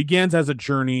 what begins as a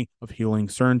journey of healing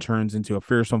soon turns into a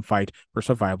fearsome fight for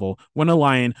survival when a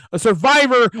lion, a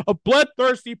survivor of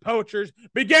bloodthirsty poachers,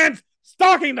 begins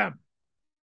stalking them.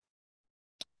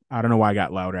 I don't know why I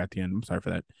got louder at the end. I'm sorry for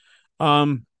that.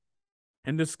 Um,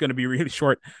 and this is going to be really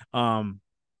short.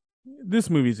 This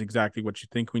movie is exactly what you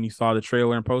think when you saw the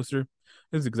trailer and poster.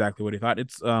 This is exactly what he thought.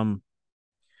 It's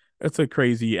a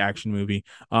crazy action movie.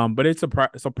 But it's a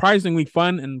surprisingly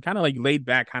fun and kind of like laid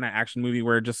back kind of action movie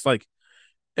where just like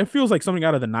it feels like something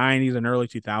out of the 90s and early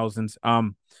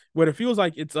 2000s. What it feels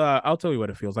like I'll tell you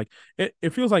what it feels like.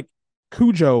 It feels like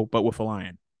Cujo but with a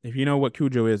lion. If you know what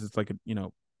Cujo is, it's like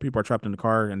people are trapped in the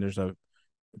car and there's a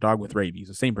dog with rabies,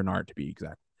 a Saint Bernard to be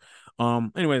exact.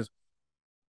 Anyways,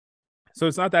 so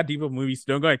it's not that deep of a movie. So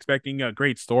don't go expecting a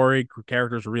great story,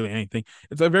 characters, or really anything.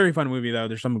 It's a very fun movie though.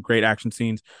 There's some great action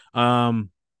scenes. Yeah,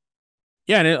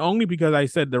 and only because I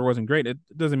said there wasn't great, it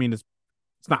doesn't mean it's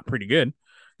not pretty good.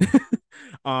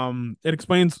 It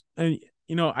explains, and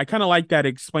I kind of like that. It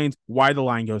explains why the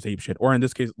lion goes ape shit, or in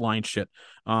this case, lion shit.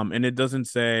 And it doesn't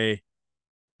say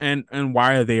and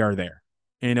why they are there.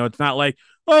 It's not like,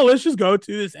 oh, let's just go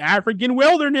to this African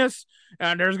wilderness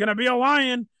and there's gonna be a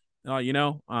lion.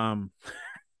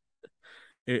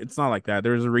 It's not like that.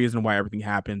 There's a reason why everything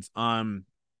happens.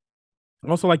 I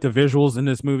also like the visuals in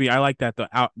this movie. I like that the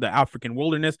African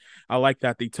wilderness. I like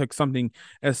that they took something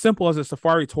as simple as a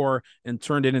safari tour and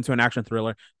turned it into an action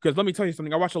thriller. Because let me tell you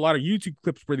something. I watched a lot of YouTube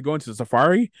clips where they go into the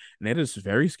safari, and it is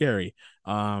very scary.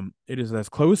 It is as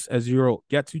close as you'll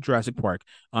get to Jurassic Park.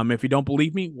 If you don't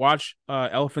believe me, watch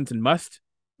Elephants and Must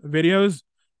videos.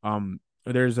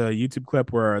 There's a YouTube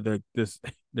clip where there's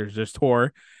this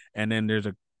tour, and then there's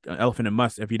a elephant and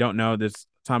Must. If you don't know, this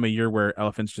time of year where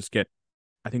elephants just get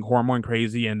I think hormone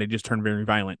crazy and they just turn very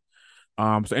violent.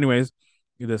 So anyways,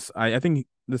 I think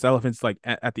this elephant's like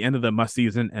at the end of the must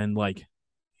season and like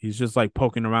he's just like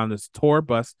poking around this tour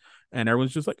bus and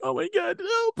everyone's just like, oh my god,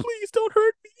 no, please don't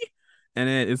hurt me. And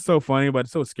it's so funny, but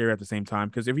it's so scary at the same time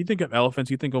because if you think of elephants,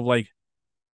 you think of like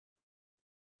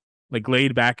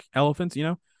laid back elephants,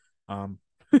 um,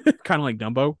 kind of like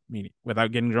Dumbo, I mean,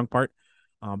 without getting drunk part.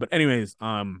 But anyways,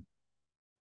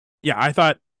 yeah,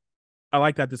 I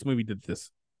like that this movie did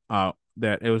this.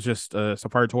 that it was just a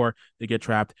safari tour. They get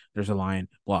trapped. There's a lion.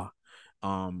 Blah.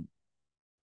 Um,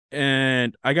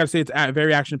 and I gotta say it's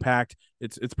very action packed.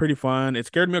 It's pretty fun. It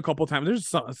scared me a couple times. There's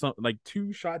some like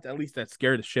two shots at least that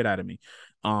scared the shit out of me.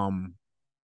 Um,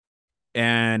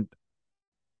 and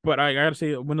but I gotta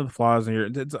say one of the flaws in here,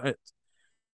 it's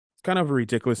kind of a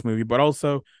ridiculous movie, but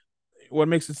also what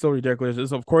makes it so ridiculous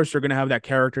is of course you're gonna have that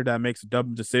character that makes a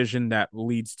dumb decision that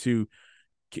leads to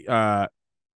uh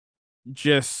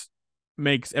just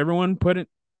makes everyone put it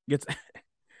gets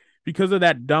because of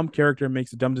that dumb character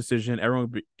makes a dumb decision,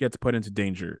 everyone gets put into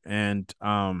danger. And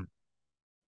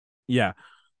yeah,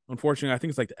 unfortunately, I think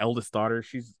it's like the eldest daughter.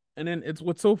 She's and then it's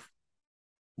what's so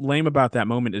lame about that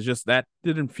moment is just that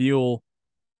didn't feel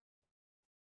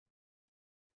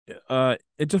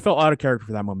it just felt out of character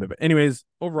for that moment. But anyways,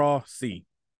 overall C.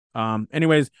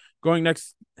 Anyways, going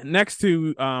next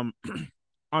to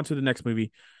onto the next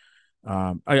movie.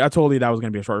 I told you that was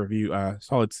gonna be a short review.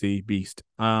 Solid C, Beast.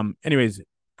 Anyways,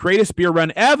 greatest beer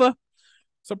run ever.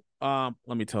 So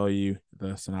let me tell you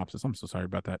the synopsis. I'm so sorry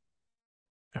about that.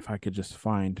 If I could just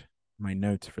find my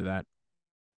notes for that.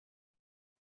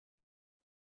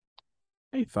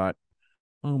 I thought,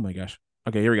 oh my gosh.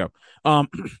 Okay, here we go.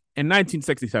 In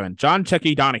 1967, John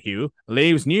Checky Donahue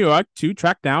leaves New York to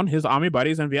track down his army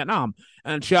buddies in Vietnam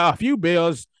and share a few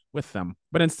beers with them,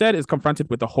 but instead is confronted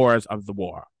with the horrors of the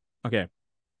war. Okay.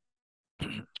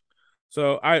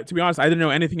 So to be honest, I didn't know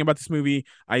anything about this movie.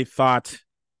 I thought,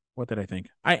 what did I think?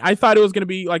 I thought it was gonna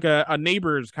be like a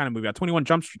Neighbors kind of movie, a 21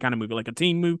 Jump Street kind of movie, like a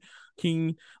teen movie,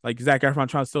 King, like Zac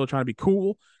Efron still trying to be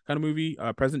cool kind of movie,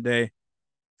 present day.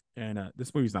 And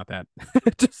this movie's not that.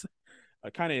 It just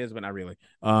kind of is, but not really.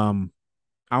 I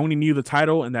only knew the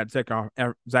title and that Zac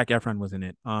Efron was in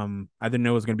it. I didn't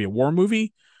know it was gonna be a war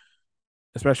movie,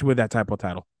 especially with that type of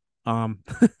title. Um,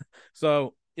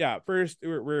 so yeah, first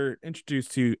we're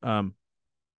introduced to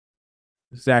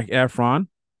Zac Efron,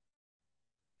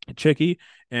 Chicky,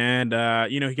 and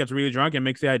he gets really drunk and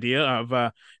makes the idea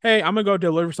of hey, I'm gonna go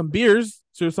deliver some beers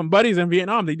to some buddies in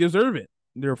Vietnam. They deserve it.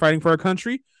 They're fighting for our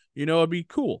country. It'd be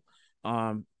cool.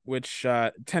 Which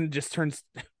just turns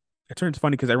it turns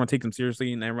funny because everyone takes him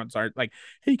seriously and everyone's like,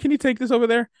 hey, can you take this over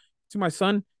there to my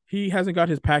son? He hasn't got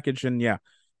his package. And yeah,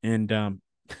 and and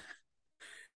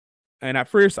at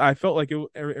first I felt like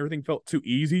everything felt too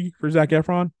easy for Zac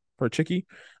Efron, for Chicky.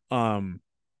 Um,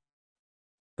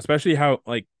 especially how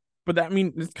like, but that, I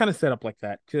mean, it's kind of set up like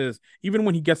that because even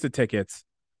when he gets the tickets,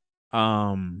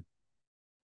 um,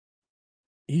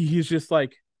 he's just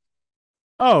like,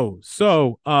 oh,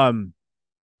 so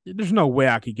there's no way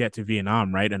I could get to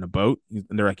Vietnam, right, in a boat. And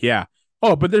they're like, yeah.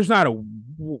 Oh, but there's not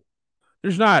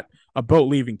a boat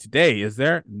leaving today, is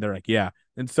there? And they're like, yeah.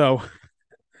 And so,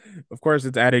 of course,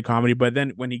 it's added comedy. But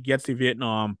then when he gets to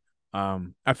Vietnam,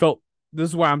 I felt this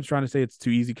is why I'm trying to say it's too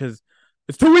easy because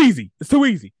it's too easy. It's too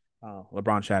easy.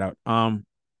 LeBron shout out.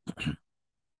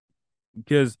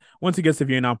 Because once he gets to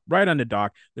Vietnam, right on the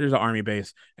dock, there's an army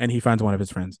base, and he finds one of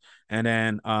his friends,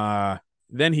 and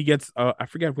then he gets I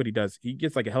forget what he does. He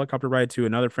gets like a helicopter ride to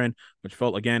another friend, which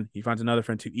felt again he finds another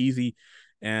friend too easy,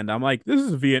 and I'm like, this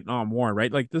is a Vietnam War,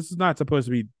 right? Like this is not supposed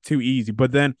to be too easy.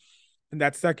 But then in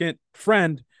that second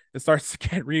friend, it starts to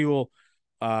get real.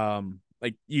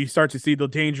 Like you start to see the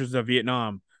dangers of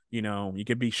Vietnam. You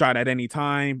could be shot at any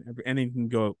time. Anything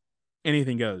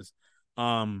goes.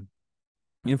 And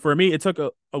for me, it took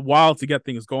a while to get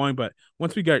things going, but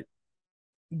once we got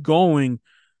going,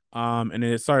 and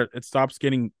it stops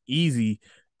getting easy.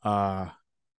 Uh,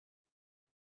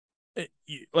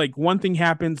 like one thing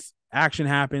happens, action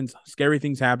happens, scary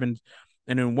things happen,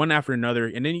 and then one after another,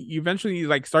 and then you eventually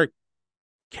like start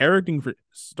caring for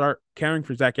Zac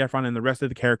Efron and the rest of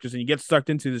the characters, and you get sucked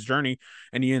into this journey,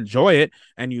 and you enjoy it,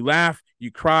 and you laugh,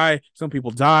 you cry, some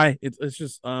people die. It's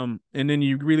just and then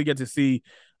you really get to see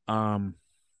some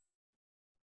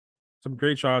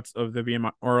great shots of the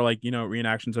Vietnam or like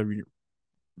reenactions of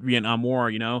Vietnam War.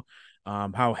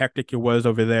 How hectic it was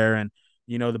over there, and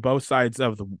the both sides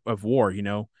of war.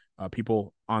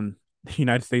 People on the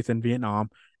United States and Vietnam,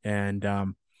 and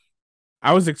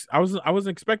I was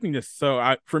expecting this,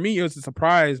 so for me it was a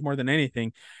surprise more than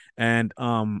anything, and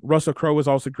Russell Crowe was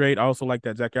also great. I also like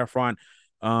that Zac Efron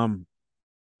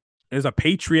is a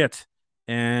patriot,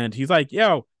 and he's like,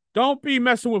 yo, don't be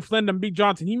messing with Lyndon B.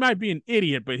 Johnson. He might be an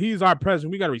idiot, but he's our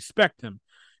president. We got to respect him.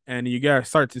 And you got to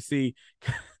start to see.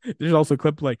 There's also a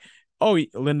clip like, oh,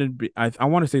 Lyndon B. I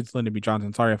want to say it's Lyndon B.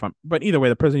 Johnson. Sorry if I'm, but either way,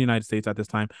 the president of the United States at this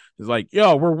time is like,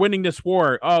 yo, we're winning this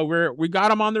war. Oh, we got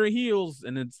them on their heels,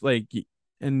 and it's like,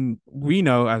 and we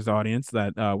know as the audience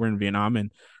that we're in Vietnam,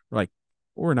 and we're like,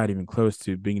 we're not even close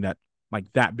to being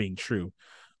that being true.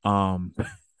 Um,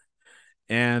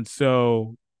 And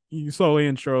so you slowly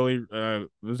and surely,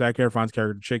 Zac Efron's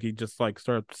character Chicky just like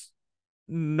starts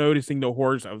noticing the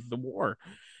horrors of the war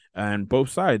and both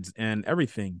sides and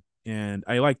everything. And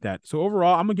I like that. So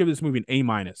overall, I'm gonna give this movie an A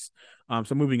minus.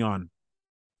 So moving on.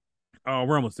 Oh,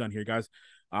 we're almost done here, guys.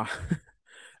 Uh,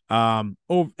 and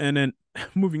then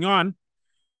moving on,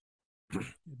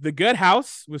 The Good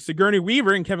House with Sigourney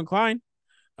Weaver and Kevin Kline.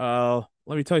 Let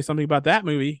me tell you something about that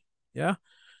movie. Yeah.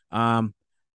 Um,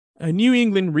 a New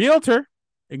England realtor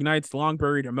ignites long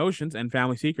buried emotions and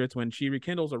family secrets when she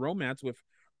rekindles a romance with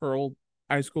her old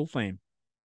high school flame.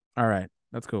 All right,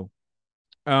 that's cool.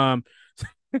 Um,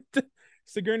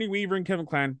 Sigourney Weaver and Kevin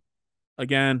Kline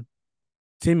again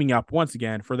teaming up once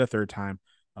again for the third time.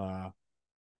 Uh,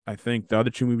 I think the other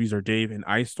two movies are Dave and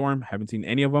Ice Storm. Haven't seen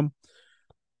any of them.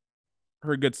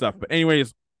 Heard good stuff, but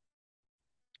anyways,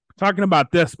 talking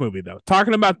about this movie though,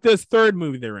 talking about this third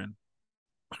movie they're in,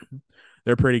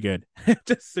 they're pretty good.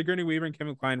 Just Sigourney Weaver and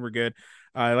Kevin Kline were good.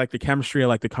 I like the chemistry. I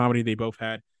like the comedy they both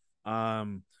had.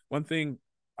 One thing,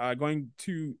 going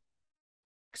to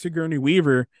Sigourney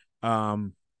Weaver, what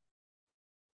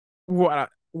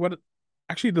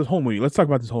actually the whole movie. Let's talk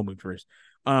about this whole movie first.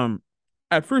 Um,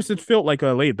 at first it felt like a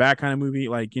laid back kind of movie,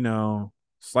 like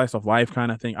slice of life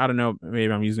kind of thing. I don't know,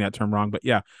 maybe I'm using that term wrong, but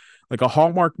yeah, like a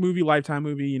Hallmark movie, Lifetime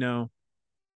movie.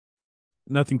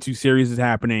 Nothing too serious is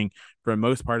happening for the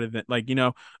most part of it. Like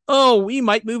oh, we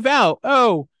might move out.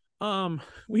 Oh,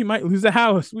 we might lose a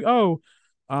house.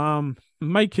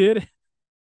 My kid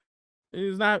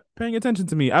is not paying attention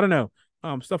to me. I don't know,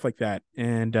 stuff like that.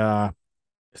 And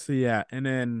so yeah, and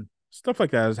then stuff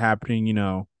like that is happening.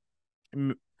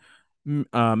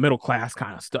 Middle class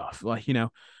kind of stuff, like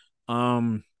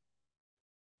um.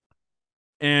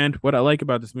 And what I like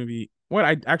about this movie, what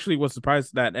I actually was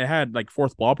surprised that it had like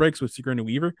fourth wall breaks with Sigourney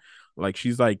Weaver. Like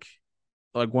she's like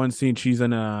one scene she's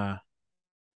in a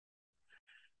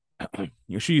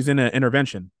she's in an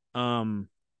intervention. And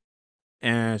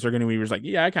Sigourney Weaver's like,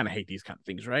 yeah, I kind of hate these kind of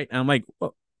things, right? And I'm like,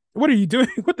 well, what are you doing?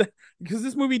 What the? Because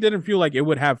this movie didn't feel like it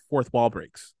would have fourth wall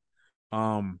breaks.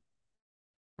 Um,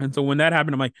 and so when that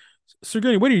happened, I'm like,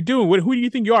 Sigourney, what are you doing? Who do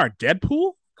you think you are,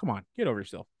 Deadpool? Come on, get over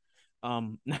yourself.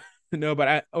 Um, no,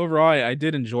 but overall, I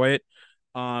did enjoy it.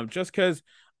 Just because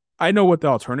I know what the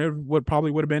alternative would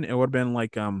have been. It would have been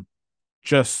like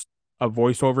just a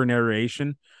voiceover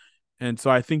narration, and so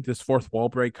I think this fourth wall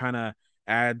break kind of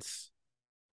adds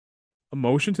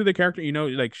emotion to the character.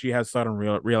 Like she has sudden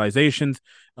realizations,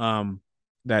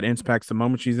 that impacts the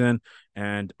moment she's in,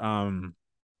 and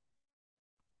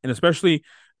especially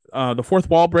the fourth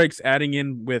wall breaks adding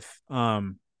in with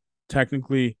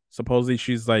technically supposedly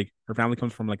she's like her family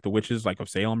comes from like the witches like of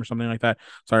Salem or something like that.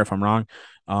 Sorry if I'm wrong.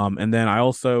 And then I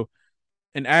also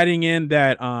and adding in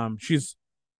that she's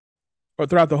but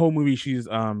throughout the whole movie she's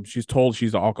told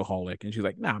she's an alcoholic and she's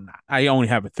like, no, I'm not. I only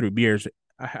have it through beers.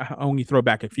 I only throw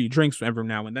back a few drinks every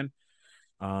now and then.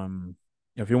 Um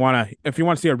if you want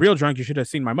to see a real drunk, you should have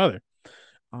seen my mother.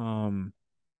 Um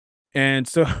and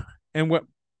so and what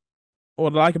I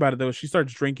like about it though is she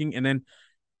starts drinking and then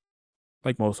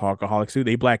like most alcoholics do,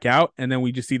 they black out and then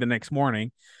we just see the next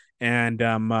morning and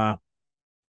and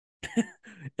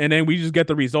then we just get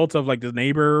the results of like the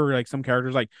neighbor or like some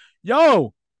characters like,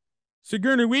 yo,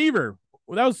 Sigourney Weaver,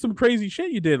 well, that was some crazy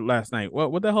shit you did last night.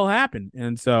 What the hell happened?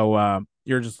 And so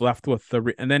you're just left with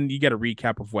and then you get a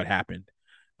recap of what happened.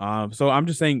 So I'm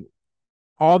just saying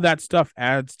all that stuff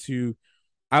adds to.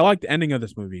 I like the ending of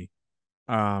this movie.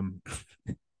 Um,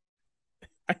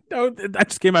 I know that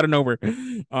just came out of nowhere.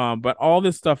 But all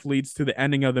this stuff leads to the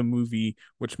ending of the movie,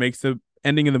 which makes the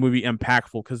ending of the movie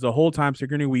impactful because the whole time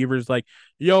Sigourney Weaver's like,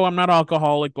 yo, I'm not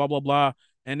alcoholic, blah, blah, blah.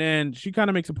 And then she kind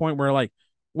of makes a point where like,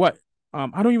 what?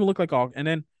 I don't even look like and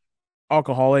then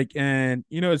alcoholic. And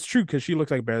it's true because she looks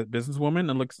like a businesswoman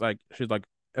and looks like she's like,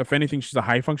 if anything, she's a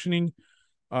high functioning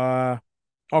uh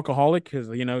alcoholic because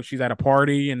she's at a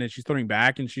party and then she's throwing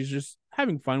back and she's just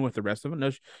having fun with the rest of it. No,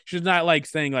 she's not like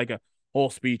saying like a whole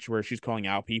speech where she's calling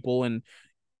out people and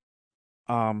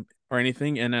or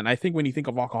anything. And then I think when you think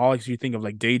of alcoholics, you think of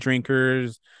like day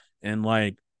drinkers and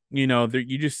like you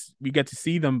get to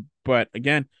see them. But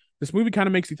again, this movie kind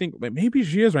of makes you think like, maybe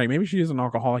she is right. Maybe she is an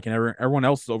alcoholic and everyone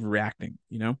else is overreacting.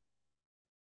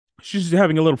 She's just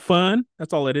having a little fun.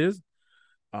 That's all it is.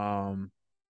 Um,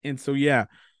 and so yeah.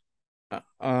 So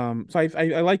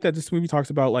I like that this movie talks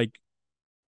about like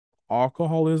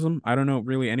alcoholism. I don't know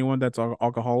really anyone that's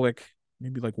alcoholic,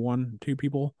 maybe like one, two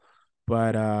people,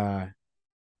 but I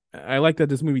like that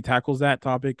this movie tackles that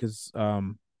topic because I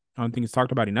don't think it's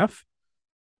talked about enough,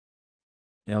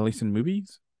 at least in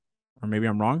movies. Or maybe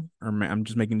I'm wrong, or I'm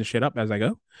just making this shit up as I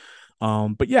go.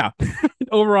 But yeah,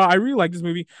 overall, I really like this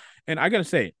movie, and I gotta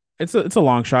say, it's a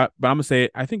long shot, but I'm gonna say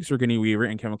I think Sigourney Weaver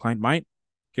and Kevin Kline might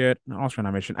get an Oscar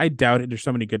nomination. I doubt it. There's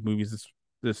so many good movies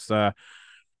this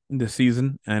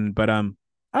season, and but I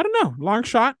don't know, long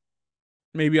shot,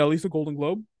 maybe at least a Golden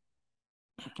Globe.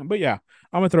 But yeah,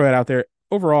 I'm gonna throw it out there.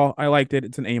 Overall, I liked it.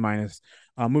 It's an A minus.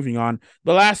 Moving on,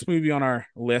 the last movie on our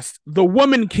list, The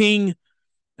Woman King,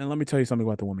 and let me tell you something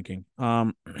about The Woman King.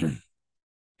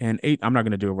 And eight, I'm not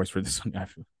gonna do a voice for this one.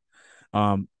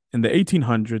 In the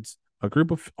 1800s, a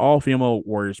group of all-female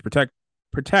warriors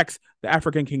protects the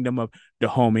African kingdom of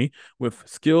Dahomey with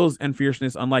skills and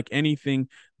fierceness unlike anything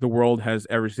the world has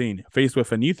ever seen. Faced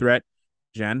with a new threat,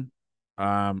 Jen,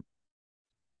 um,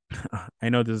 I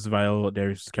know this is Viola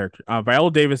Davis' character. Viola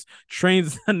Davis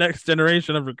trains the next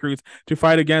generation of recruits to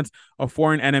fight against a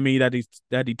foreign enemy that's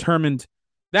determined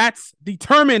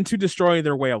to destroy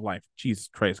their way of life. Jesus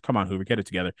Christ, come on, Hoover, get it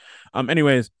together.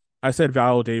 Anyways, I said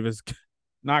Viola Davis,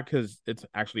 not because it's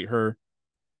actually her.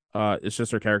 It's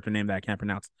just her character name that I can't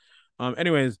pronounce.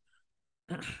 Anyways,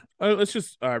 let's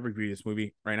just review this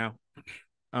movie right now.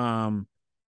 Um,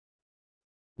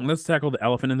 let's tackle the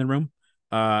elephant in the room.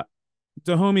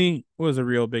 Dahomey was a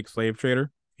real big slave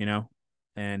trader,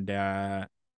 and I'm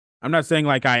not saying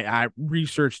like I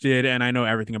researched it and I know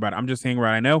everything about it. I'm just saying what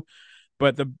I know.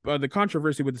 But the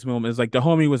controversy with this film is like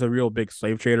Dahomey was a real big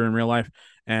slave trader in real life,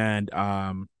 and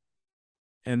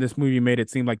this movie made it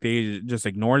seem like they just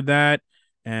ignored that,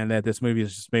 and that this movie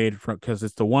is just made because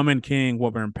it's the woman king,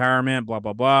 woman empowerment, blah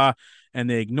blah blah, and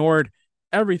they ignored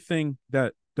everything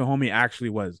that Dahomey actually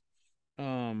was.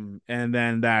 And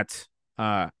then that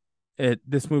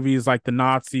this movie is like the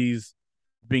Nazis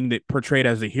being portrayed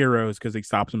as the heroes because they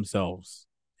stopped themselves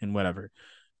and whatever.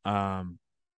 Um,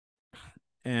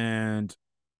 and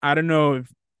I don't know if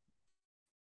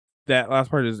that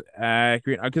last part is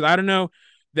accurate because I don't know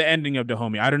the ending of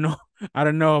Dahomey. I don't know. I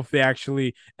don't know if they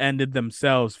actually ended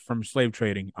themselves from slave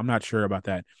trading. I'm not sure about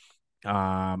that.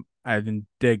 I didn't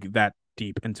dig that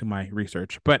deep into my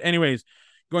research. But anyways,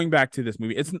 going back to this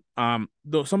movie, it's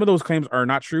though some of those claims are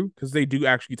not true because they do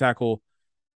actually tackle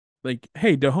like,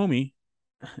 hey, Dahomey,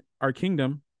 our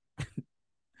kingdom,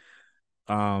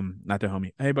 not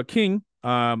Dahomey, hey, but King,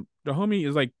 Dahomey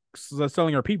is like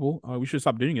selling our people. We should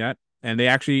stop doing that. And they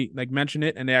actually like mention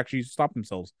it, and they actually stop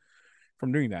themselves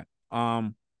from doing that.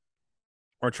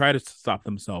 Or try to stop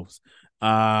themselves,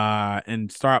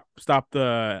 and stop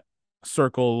the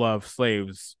circle of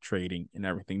slaves trading and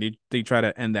everything. They try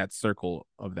to end that circle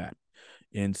of that,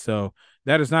 and so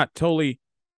that is not totally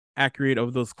accurate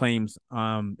of those claims.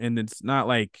 And it's not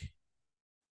like,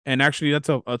 and actually that's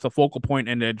a focal point,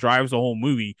 and it drives the whole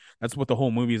movie. That's what the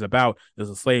whole movie is about, is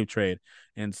a slave trade,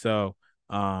 and so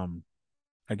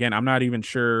again, I'm not even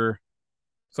sure.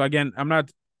 So again, I'm not.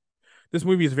 This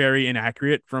movie is very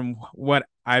inaccurate from what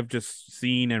I've just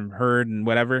seen and heard and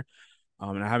whatever.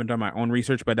 And I haven't done my own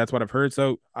research, but that's what I've heard.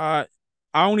 So I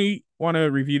only want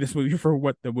to review this movie for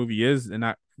what the movie is and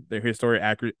not the historic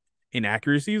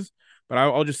inaccuracies. But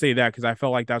I'll just say that because I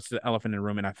felt like that's the elephant in the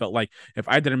room, and I felt like if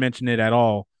I didn't mention it at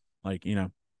all, like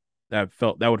that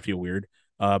would feel weird.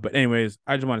 But anyways,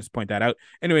 I just wanted to point that out.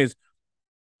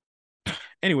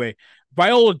 Anyway,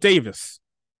 Viola Davis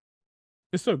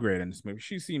is so great in this movie.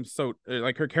 She seems so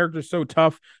like her character's so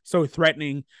tough, so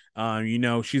threatening.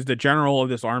 She's the general of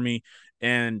this army,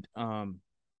 and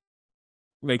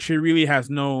like she really has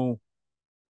no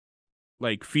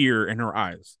like fear in her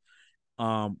eyes.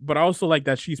 But I also like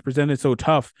that she's presented so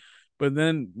tough, but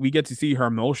then we get to see her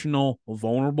emotional,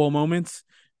 vulnerable moments.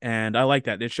 And I like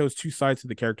that. It shows two sides to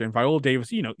the character. And Viola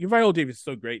Davis, Viola Davis is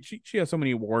so great. She has so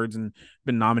many awards and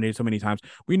been nominated so many times.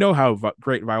 We know how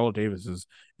great Viola Davis is.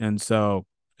 And so,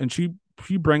 and she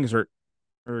brings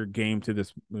her game to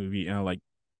this movie. Like,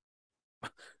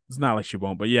 it's not like she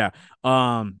won't, but yeah.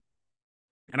 And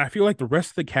I feel like the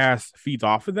rest of the cast feeds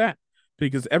off of that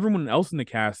because everyone else in the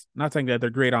cast, not saying that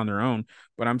they're great on their own,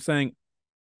 but I'm saying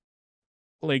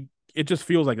like it just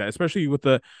feels like that, especially with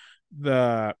the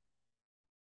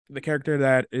character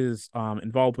that is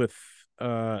involved with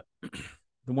the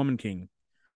Woman King,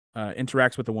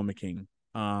 interacts with the Woman King.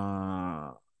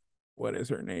 What is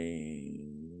her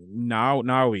name?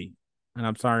 Naui. And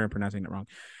I'm sorry I'm pronouncing it wrong.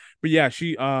 But yeah,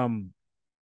 she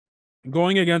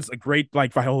going against a great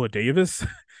like Viola Davis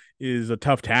is a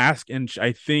tough task, and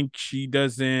I think she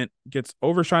gets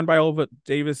overshined by Viola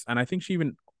Davis, and I think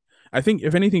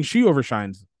if anything she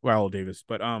overshines Viola Davis,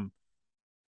 but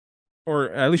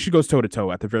or at least she goes toe to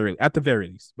toe at the very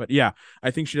least. But yeah, I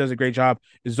think she does a great job.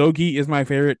 Zogi is my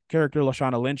favorite character,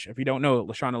 Lashana Lynch. If you don't know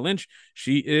Lashana Lynch,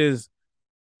 she is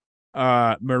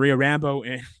Maria Rambeau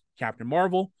in Captain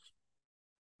Marvel.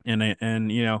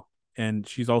 and and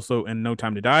she's also in No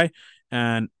Time to Die,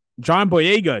 and John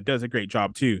Boyega does a great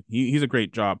job too. He's a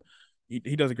great job.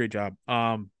 He does a great job.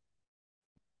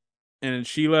 And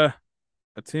Sheila,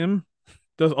 that's him.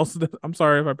 Does also. I'm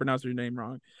sorry if I pronounced her name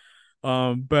wrong.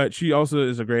 But she also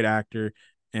is a great actor,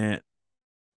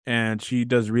 and she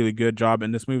does a really good job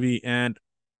in this movie. And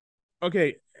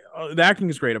okay, the acting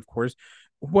is great, of course.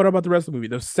 What about the rest of the movie?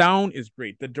 The sound is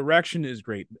great. The direction is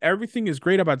great. Everything is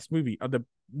great about this movie.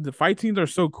 The fight scenes are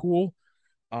so cool.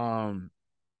 Um,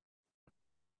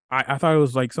 I thought it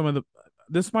was like some of the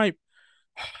this might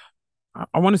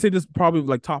I want to say this is probably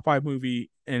like top five movie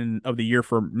in of the year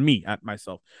for me at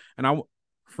myself, and I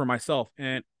for myself,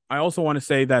 and I also want to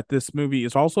say that this movie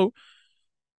is also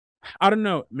I don't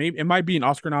know maybe it might be an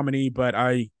Oscar nominee, but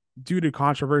I due to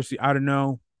controversy I don't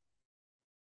know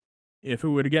if it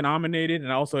would get nominated,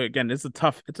 and also again it's a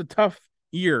tough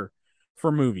year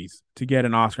for movies to get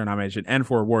an Oscar nomination and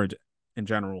for awards in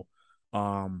general.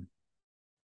 Um,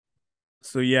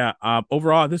 so yeah,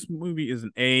 overall this movie is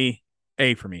an A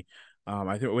for me.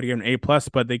 I think it would give an A plus,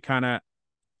 but they kind of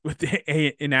with the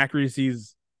A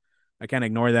inaccuracies, I can't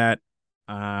ignore that.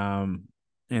 Um,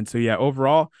 and so yeah,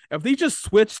 overall, if they just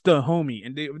switched the homie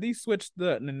and if they switched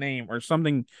the name or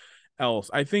something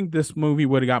else, I think this movie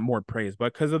would have got more praise.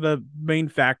 But because of the main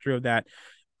factor of that,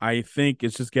 I think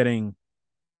it's just getting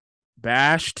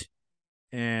bashed.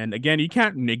 And again, you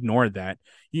can't ignore that.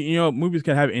 Movies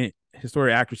can have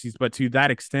historic accuracies, but to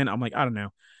that extent, I'm like, I don't know.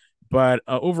 But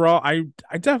overall, I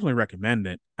definitely recommend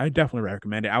it. I definitely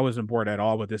recommend it. I wasn't bored at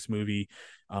all with this movie.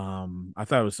 I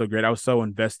thought it was so great. I was so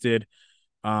invested.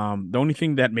 The only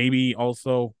thing that maybe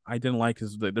also I didn't like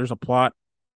is that there's a plot,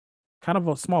 kind of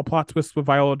a small plot twist with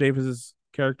Viola Davis's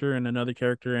character and another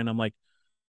character, and I'm like,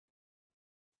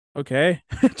 okay,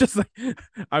 just like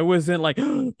I wasn't like,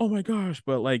 oh my gosh,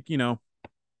 but like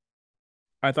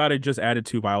I thought it just added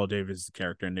to Viola Davis'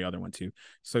 character and the other one too.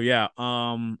 So yeah,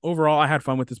 overall I had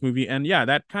fun with this movie. And yeah,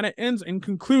 that kind of ends and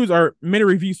concludes our mini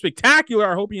review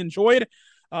spectacular. I hope you enjoyed.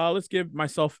 Let's give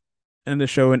myself and the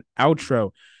show an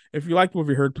outro. If you liked what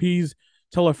we heard, please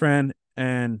tell a friend,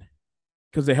 and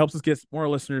because it helps us get more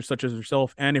listeners such as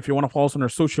yourself. And if you want to follow us on our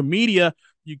social media,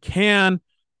 you can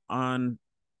on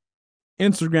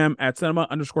Instagram at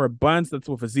cinema_buns. That's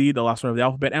with a Z, the last one of the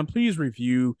alphabet. And please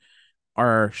review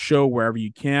our show wherever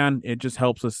you can. It just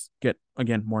helps us get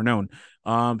again more known.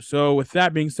 So with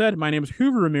that being said, my name is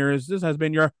Hoover Ramirez. This has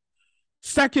been your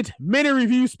second mini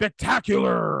review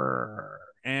spectacular.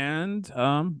 And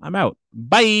I'm out.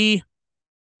 Bye.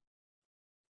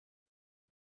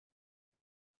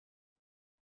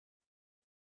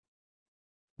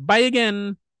 Bye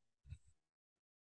again.